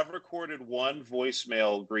 I have recorded one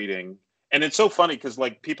voicemail greeting, and it's so funny because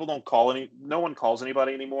people don't call no one calls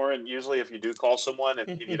anybody anymore. And usually, if you do call someone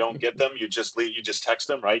and you don't get them, you just text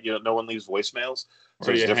them, right? No one leaves voicemails,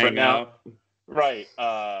 so it's different now, right?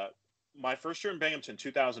 My first year in Binghamton,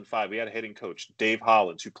 2005, we had a hitting coach, Dave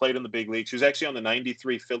Hollins, who played in the big leagues. He was actually on the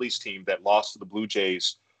 '93 Phillies team that lost to the Blue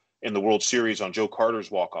Jays in the World Series on Joe Carter's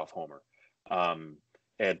walk-off homer.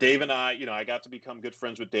 And Dave and I got to become good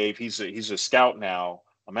friends with Dave. He's a scout now.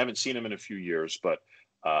 I haven't seen him in a few years, but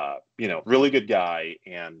really good guy.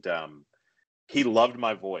 And he loved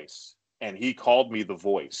my voice, and he called me the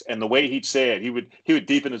voice. And the way he'd say it, he would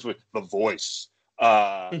deepen his voice, the voice.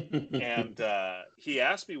 And he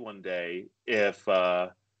asked me one day if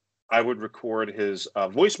I would record his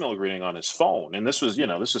voicemail greeting on his phone. And this was,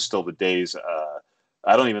 this was still the days.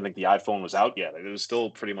 I don't even think the iPhone was out yet. It was still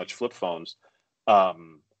pretty much flip phones.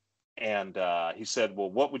 And he said, well,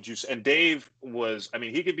 what would you say? And Dave was, I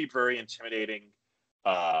mean, he could be very intimidating.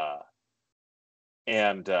 A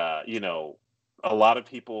lot of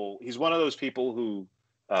people, he's one of those people who,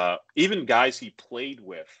 even guys he played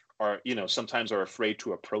with are, sometimes are afraid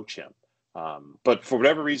to approach him. But for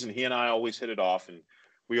whatever reason, he and I always hit it off, and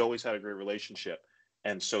we always had a great relationship.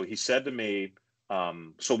 And so he said to me,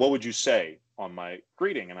 so what would you say on my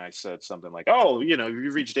greeting? And I said something like, oh,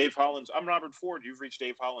 you've reached Dave Holland's. I'm Robert Ford. You've reached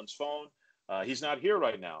Dave Holland's phone. He's not here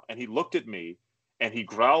right now. And he looked at me and he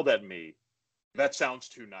growled at me, that sounds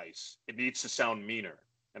too nice. It needs to sound meaner.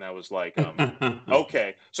 And I was like,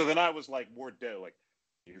 okay. So then I was like, more like,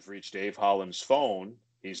 you've reached Dave Holland's phone.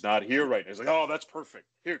 He's not here right now. He's like, oh, that's perfect.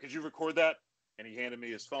 Here, could you record that? And he handed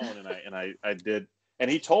me his phone, and I did. And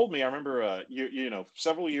he told me, I remember,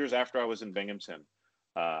 several years after I was in Binghamton,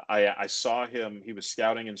 I saw him. He was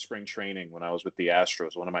scouting in spring training when I was with the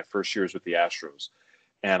Astros, one of my first years with the Astros.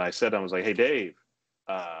 And I was like, hey, Dave,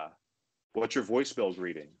 what's your voicemail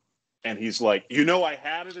greeting? And he's like, I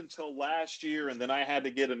had it until last year, and then I had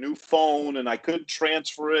to get a new phone, and I couldn't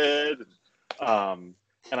transfer it.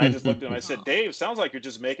 And I just looked at him. I said, Dave, sounds like you're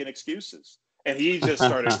just making excuses. And he just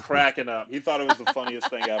started cracking up. He thought it was the funniest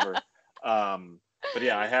thing ever. But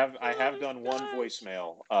yeah, I have done one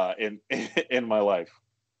voicemail in my life.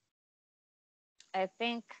 I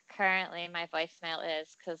think currently my voicemail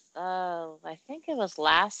is because I think it was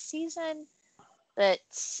last season that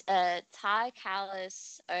Ty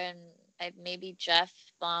Callis and maybe Jeff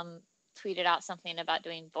tweeted out something about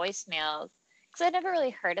doing voicemails, because I'd never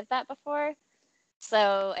really heard of that before.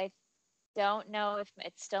 So I don't know if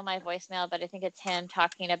it's still my voicemail, but I think it's him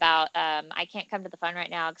talking about I can't come to the phone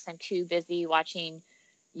right now because I'm too busy watching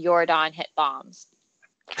Jordan hit bombs.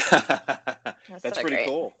 That's pretty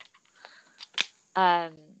cool.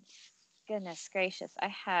 Goodness gracious. I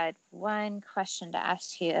had one question to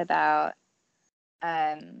ask you about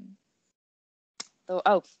the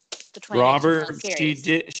 2019 Robert, World Series.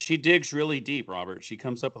 she digs really deep, Robert. She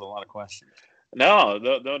comes up with a lot of questions.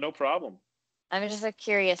 No problem. I'm just a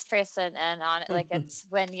curious person, and it's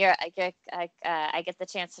when I get the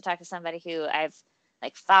chance to talk to somebody who I've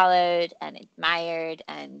followed and admired,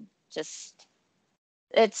 and just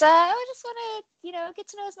I just want to get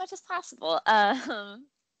to know as much as possible.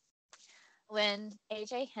 When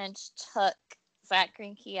AJ Hinch took Zach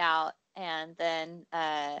Greinke out, and then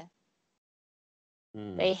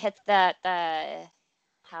they hit that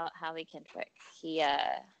Howie Kendrick. He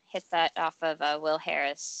hit that off of Will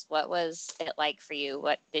Harris. What was it like for you?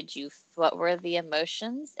 What were the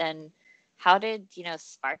emotions, and how did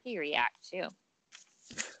Sparky react too?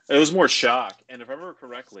 It was more shock. And if I remember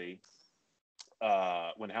correctly,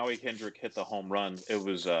 when Howie Kendrick hit the home run, it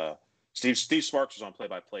was Steve Sparks was on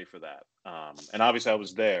play-by-play for that. And obviously I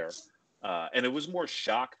was there. And it was more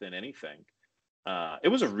shock than anything. It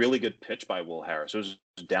was a really good pitch by Will Harris. It was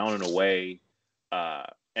down and away.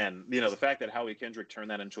 And, the fact that Howie Kendrick turned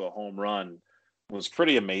that into a home run was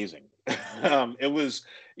pretty amazing. It was,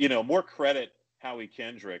 more credit Howie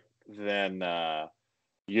Kendrick than,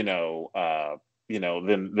 it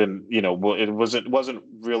wasn't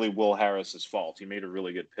really Will Harris's fault. He made a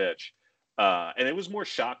really good pitch. And it was more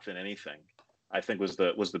shock than anything, I think was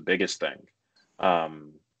the biggest thing.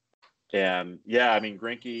 And yeah, I mean,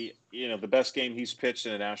 Greinke, the best game he's pitched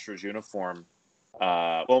in an Astros uniform,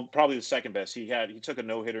 probably the second best. He took a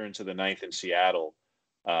no-hitter into the ninth in Seattle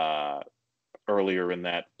earlier in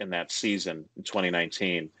that season in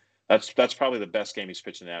 2019. That's probably the best game he's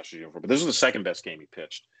pitched in an Astros uniform. But this was the second best game he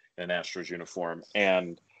pitched in an Astros uniform.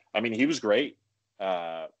 And I mean, he was great.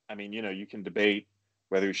 You can debate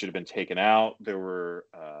whether he should have been taken out. There were,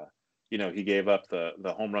 he gave up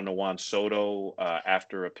the home run to Juan Soto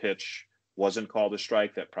after a pitch wasn't called a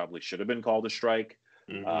strike that probably should have been called a strike.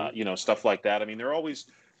 Mm-hmm. Stuff like that. I mean, they're always,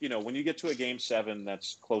 when you get to a game 7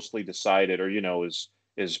 that's closely decided or,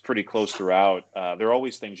 is pretty close throughout, there are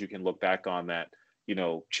always things you can look back on that,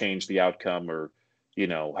 change the outcome or,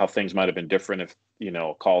 how things might have been different if,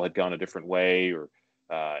 a call had gone a different way or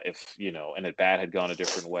if, an at-bat had gone a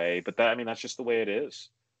different way. But that's just the way it is.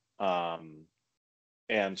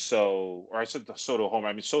 And so, or I said the Soto home run.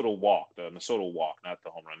 I mean, Soto walked, the Soto walk, not the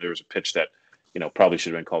home run. There was a pitch that, probably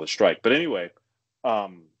should have been called a strike. But anyway,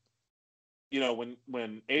 when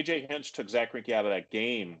AJ Hinch took Zach Greinke out of that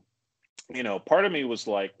game, part of me was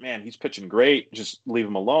like, man, he's pitching great. Just leave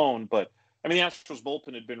him alone. But I mean, the Astros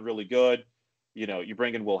bullpen had been really good. You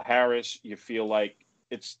bring in Will Harris. You feel like,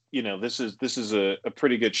 it's, this is a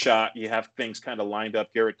pretty good shot. You have things kind of lined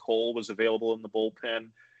up. Garrett Cole was available in the bullpen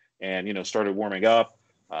and, started warming up.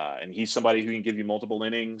 And he's somebody who can give you multiple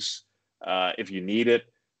innings if you need it.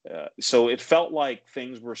 So it felt like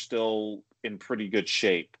things were still in pretty good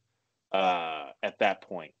shape at that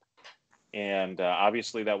point. And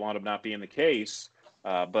obviously that wound up not being the case.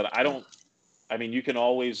 But you can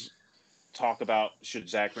always talk about should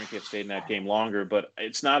Zach Greinke have stayed in that game longer, but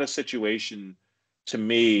it's not a situation to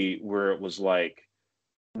me where it was like,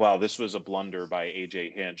 wow, this was a blunder by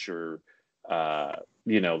AJ Hinch, or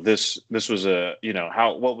this was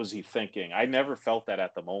what was he thinking? I never felt that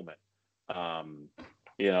at the moment.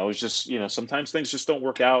 It was just, sometimes things just don't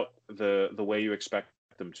work out the way you expect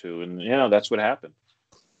them to, and that's what happened.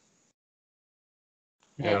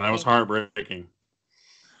 Yeah, that was heartbreaking.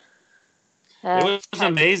 It was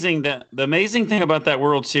amazing. The amazing thing about that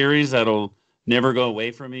World Series that'll never go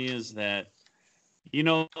away from me is that,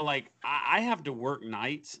 I have to work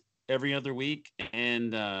nights every other week,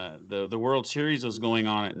 and the World Series was going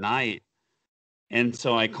on at night. And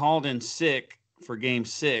so I called in sick for Game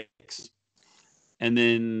 6. And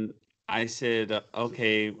then I said,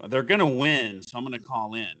 okay, they're going to win, so I'm going to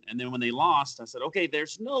call in. And then when they lost, I said, okay,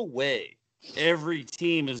 there's no way every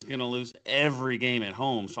team is going to lose every game at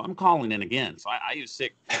home, so I'm calling in again. So I used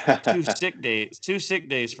two sick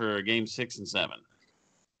days for Game 6 and 7.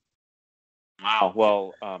 Wow.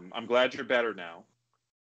 Well, I'm glad you're better now.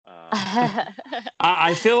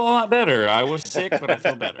 I feel a lot better. I was sick, but I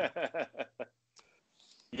feel better.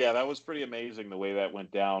 Yeah, that was pretty amazing the way that went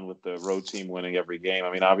down with the road team winning every game.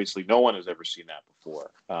 I mean, obviously, no one has ever seen that before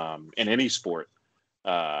in any sport.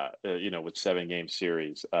 With 7-game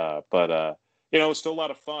series. But it was still a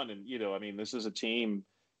lot of fun. And, this is a team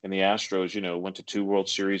in the Astros, went to 2 World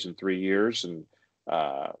Series in 3 years and,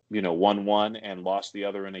 won one and lost the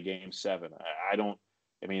other in a Game 7.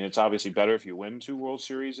 It's obviously better if you win 2 World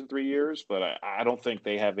Series in 3 years, but I don't think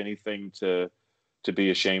they have anything to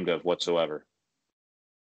be ashamed of whatsoever.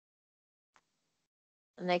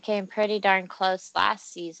 And they came pretty darn close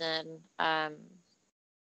last season. I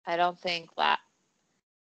don't think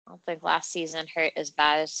last season hurt as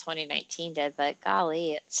bad as 2019 did, but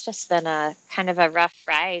golly, it's just been a kind of a rough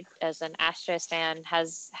ride as an Astros fan.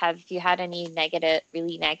 Have you had any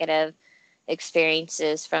really negative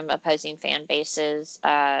experiences from opposing fan bases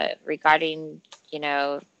regarding,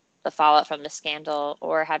 the fallout from the scandal,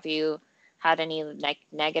 or have you had any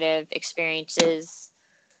negative experiences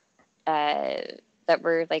that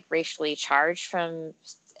were racially charged from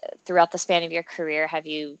throughout the span of your career? Have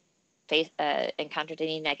you encountered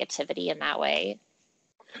any negativity in that way?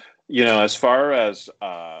 As far as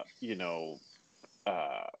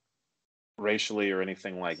racially or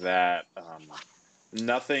anything like that,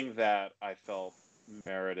 nothing that I felt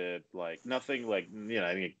merited, nothing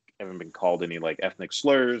I haven't been called any ethnic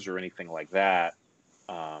slurs or anything like that.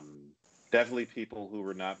 Definitely people who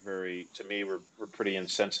were not very, to me, were pretty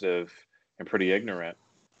insensitive and pretty ignorant.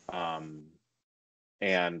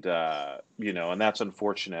 And that's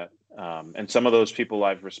unfortunate. And some of those people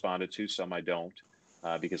I've responded to, some I don't,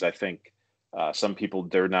 because I think some people,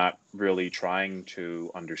 they're not really trying to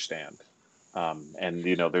understand. And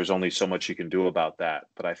there's only so much you can do about that.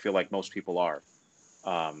 But I feel like most people are.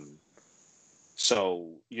 So,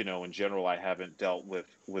 in general, I haven't dealt with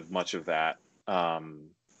much of that.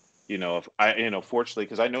 If I, fortunately,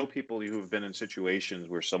 because I know people who have been in situations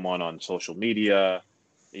where someone on social media,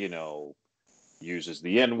 uses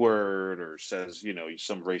the N-word or says,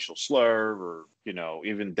 some racial slur, or,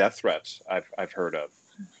 even death threats I've heard of.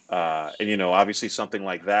 And, obviously something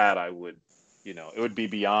like that, I would, it would be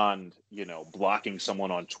beyond, blocking someone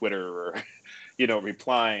on Twitter or,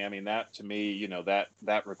 replying. I mean, that to me, that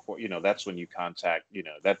record, that's when you contact,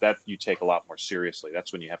 that you take a lot more seriously.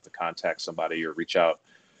 That's when you have to contact somebody or reach out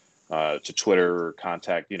to Twitter or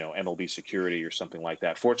contact, MLB security or something like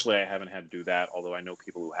that. Fortunately, I haven't had to do that, although I know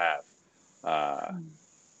people who have.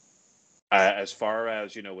 As far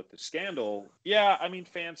as, with the scandal, yeah,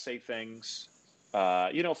 fans say things,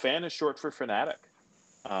 fan is short for fanatic.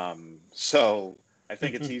 So I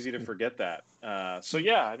think it's easy to forget that. So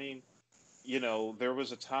yeah, there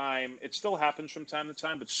was a time, it still happens from time to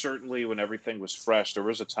time, but certainly when everything was fresh, there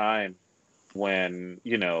was a time when,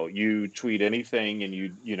 you tweet anything and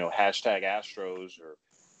you hashtag Astros or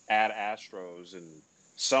add Astros, and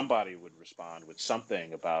somebody would respond with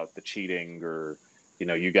something about the cheating, or,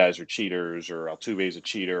 you guys are cheaters, or Altuve's a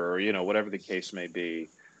cheater, or, whatever the case may be.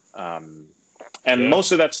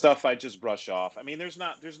 Most of that stuff I just brush off.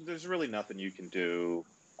 There's really nothing you can do.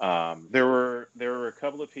 There were a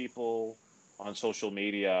couple of people on social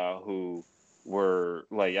media who were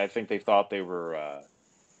I think they thought they were,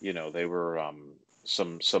 they were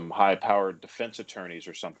some high-powered defense attorneys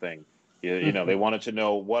or something. They wanted to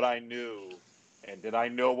know what I knew, and did I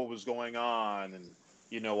know what was going on, and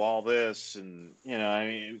all this, and I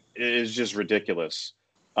mean, it is just ridiculous.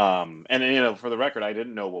 And for the record, I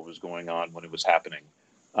didn't know what was going on when it was happening.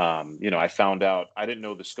 I found out, I didn't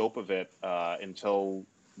know the scope of it until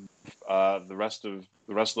the rest of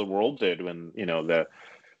the world did, when the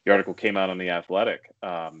article came out on The Athletic.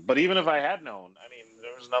 But even if I had known, I mean,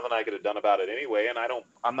 there was nothing I could have done about it anyway. And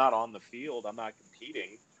I'm not on the field. I'm not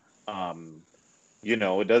competing.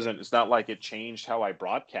 It's not like it changed how I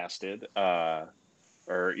broadcasted,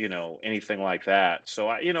 or, anything like that. So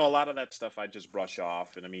a lot of that stuff I just brush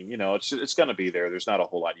off. And I mean, it's going to be there. There's not a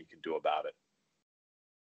whole lot you can do about it.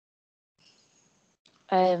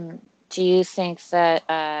 Do you think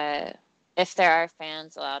that if there are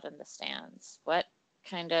fans allowed in the stands, what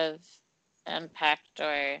kind of impact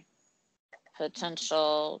or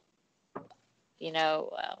potential,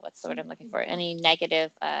 what's the word I'm looking for? Any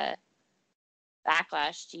negative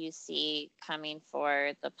backlash do you see coming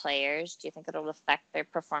for the players? Do you think it'll affect their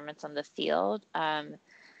performance on the field?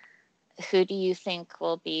 Who do you think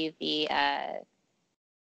will be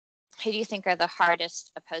who do you think are the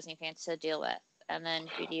hardest opposing fans to deal with? And then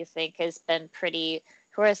who do you think who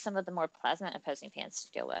are some of the more pleasant opposing fans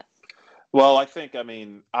to deal with? Well, I think,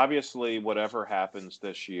 obviously, whatever happens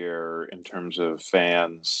this year in terms of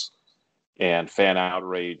fans and fan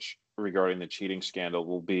outrage regarding the cheating scandal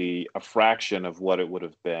will be a fraction of what it would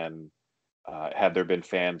have been had there been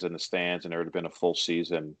fans in the stands and there had been a full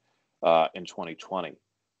season in 2020.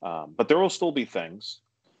 But there will still be things.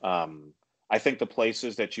 I think the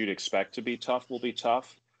places that you'd expect to be tough will be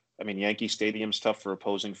tough. I mean, Yankee Stadium's tough for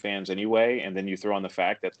opposing fans anyway, and then you throw on the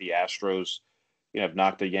fact that the Astros have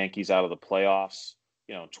knocked the Yankees out of the playoffs,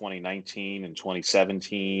 2019 and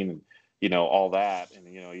 2017, and, all that. And,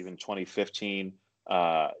 even 2015,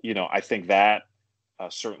 I think that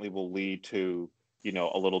certainly will lead to,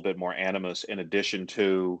 a little bit more animus, in addition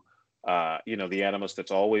to, the animus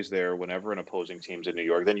that's always there whenever an opposing team's in New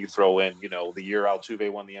York. Then you throw in, the year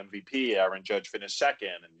Altuve won the MVP, Aaron Judge finished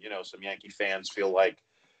second, and, some Yankee fans feel like,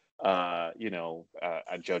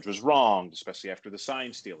 Judge was wronged, especially after the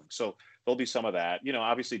sign stealing. So there'll be some of that.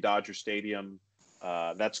 Obviously Dodger Stadium,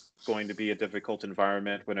 that's going to be a difficult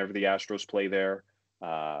environment whenever the Astros play there,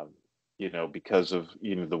 because of,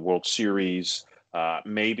 the World Series.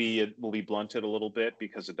 Maybe it will be blunted a little bit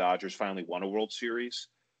because the Dodgers finally won a World Series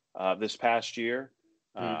this past year.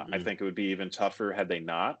 I think it would be even tougher had they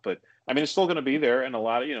not. But I mean, it's still going to be there, and a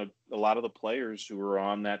lot of the players who were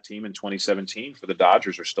on that team in 2017 for the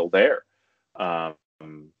Dodgers are still there. And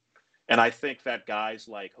I think that guys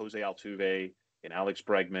like Jose Altuve and Alex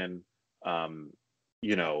Bregman, I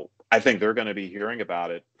think they're going to be hearing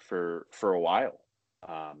about it for a while.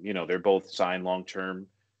 They're both signed long term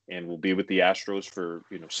and will be with the Astros for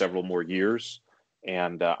several more years.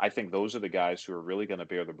 And I think those are the guys who are really going to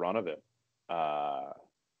bear the brunt of it.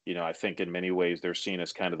 I think in many ways they're seen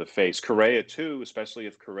as kind of the face. Correa too, especially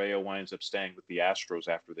if Correa winds up staying with the Astros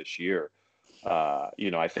after this year.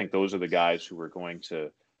 I think those are the guys who are going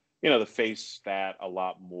to, to face that a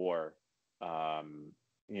lot more.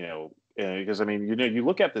 Because I mean, you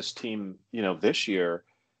look at this team, this year,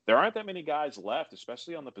 there aren't that many guys left,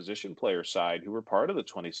 especially on the position player side, who were part of the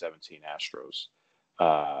 2017 Astros.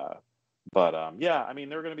 But yeah, I mean,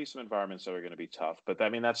 there are going to be some environments that are going to be tough, but I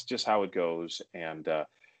mean, that's just how it goes. And,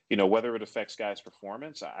 whether it affects guys'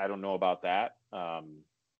 performance, I don't know about that.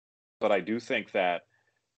 But I do think that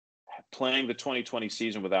playing the 2020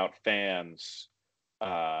 season without fans,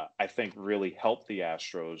 I think really helped the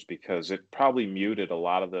Astros, because it probably muted a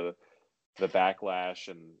lot of the backlash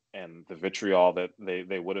and the vitriol that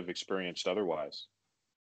they would have experienced otherwise.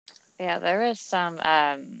 Yeah, there was some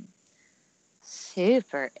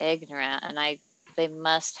super ignorant, and they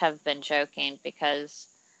must have been joking, because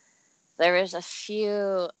there was a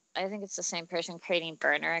few, I think it's the same person creating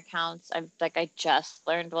burner accounts. I just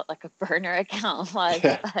learned what like a burner account was,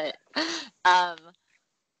 but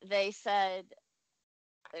they said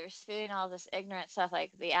they were spewing all this ignorant stuff,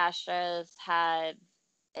 like the Astros had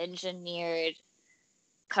engineered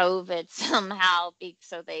COVID somehow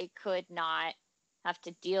so they could not have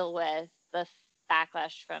to deal with the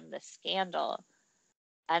backlash from the scandal.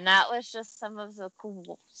 And that was just some of the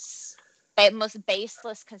most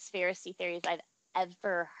baseless conspiracy theories I've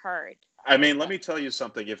ever heard. I mean, let me tell you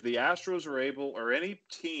something. If the Astros were able, or any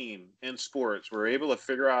team in sports were able to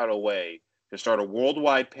figure out a way to start a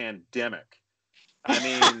worldwide pandemic, I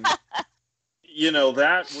mean,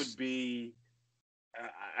 that would be,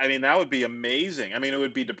 that would be amazing. I mean, it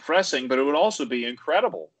would be depressing, but it would also be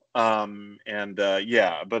incredible.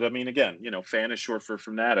 But I mean, again, fan is short for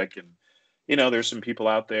fanatic, and there's some people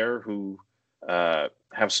out there who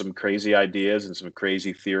have some crazy ideas and some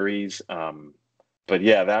crazy theories. But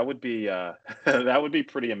yeah, that would be that would be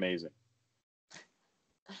pretty amazing.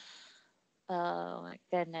 Oh my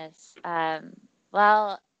goodness.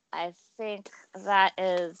 Well, I think that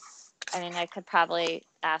is. I mean, I could probably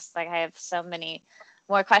ask. Like, I have so many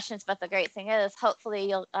more questions, but the great thing is, hopefully,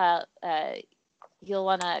 you'll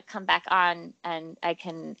want to come back on, and we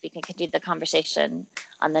can continue the conversation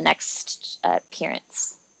on the next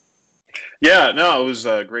appearance. Yeah, no, it was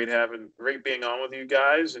great being on with you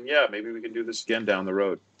guys, and yeah, maybe we can do this again down the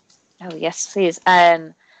road. Oh yes, please.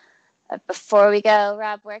 Before we go,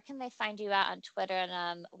 Rob, where can they find you out on Twitter,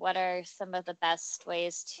 and what are some of the best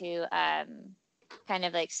ways to kind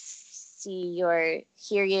of like hear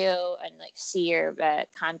you and like see your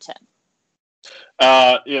content? Twitter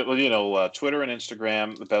and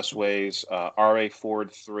Instagram, the best ways. RA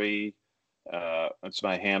Ford3, that's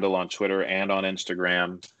my handle on Twitter and on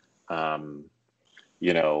Instagram.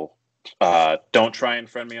 Don't try and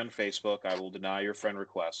friend me on Facebook. I will deny your friend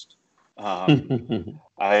request.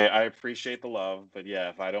 I appreciate the love, but yeah,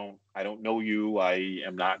 if I don't know you, I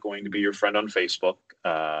am not going to be your friend on Facebook.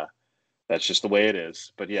 That's just the way it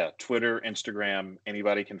is. But yeah, Twitter, Instagram,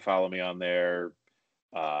 anybody can follow me on there.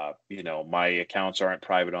 My accounts aren't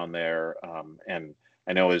private on there. And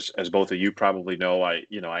I know as both of you probably know, I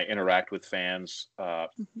interact with fans,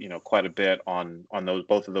 quite a bit on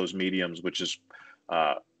both of those mediums, which is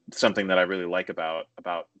something that I really like about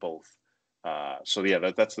both. So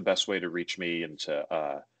yeah, that's the best way to reach me, and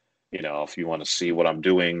to, if you want to see what I'm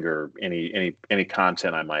doing or any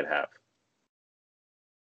content I might have.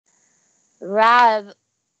 Rob,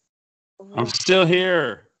 I'm still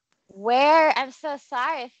here. Where? I'm so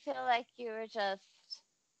sorry. I feel like you were just.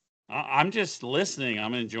 I'm just listening.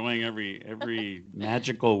 I'm enjoying every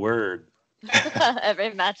magical word.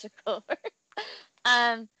 Every magical word.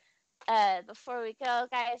 Before we go,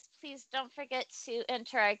 guys, please don't forget to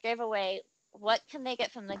enter our giveaway. What can they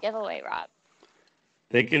get from the giveaway, Rob?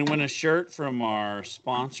 They can win a shirt from our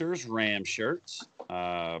sponsors, Ram Shirts,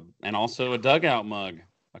 and also a dugout mug,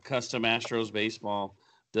 a custom Astros baseball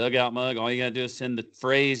dugout mug. All you got to do is send the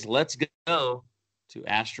phrase "Let's go" to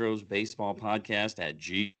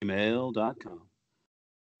astrosbaseballpodcast@gmail.com.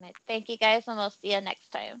 Thank you, guys, and we'll see you next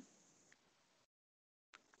time.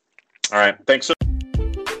 All right. Thanks.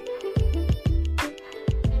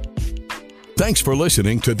 Thanks for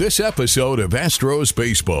listening to this episode of Astros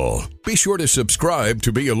Baseball. Be sure to subscribe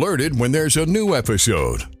to be alerted when there's a new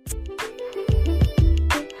episode.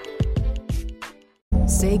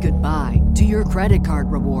 Say goodbye to your credit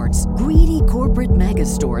card rewards. Greedy corporate mega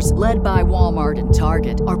stores, led by Walmart and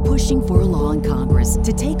Target, are pushing for a law in Congress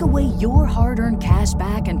to take away your hard-earned cash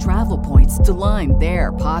back and travel points to line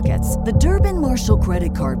their pockets. The Durbin-Marshall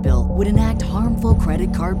credit card bill would enact harmful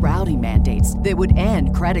credit card routing mandates that would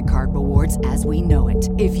end credit card rewards as we know it.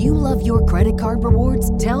 If you love your credit card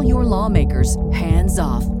rewards, tell your lawmakers, hands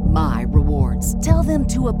off my rewards. Tell them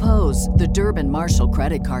to oppose the Durbin-Marshall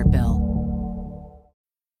credit card bill.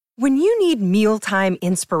 When you need mealtime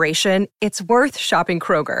inspiration, it's worth shopping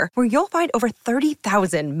Kroger, where you'll find over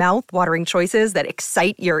 30,000 mouth-watering choices that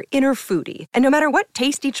excite your inner foodie. And no matter what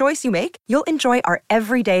tasty choice you make, you'll enjoy our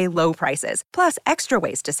everyday low prices, plus extra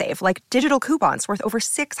ways to save, like digital coupons worth over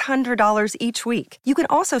 $600 each week. You can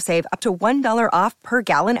also save up to $1 off per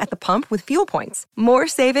gallon at the pump with fuel points. More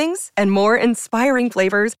savings and more inspiring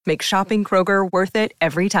flavors make shopping Kroger worth it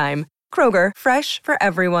every time. Kroger, fresh for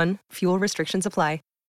everyone. Fuel restrictions apply.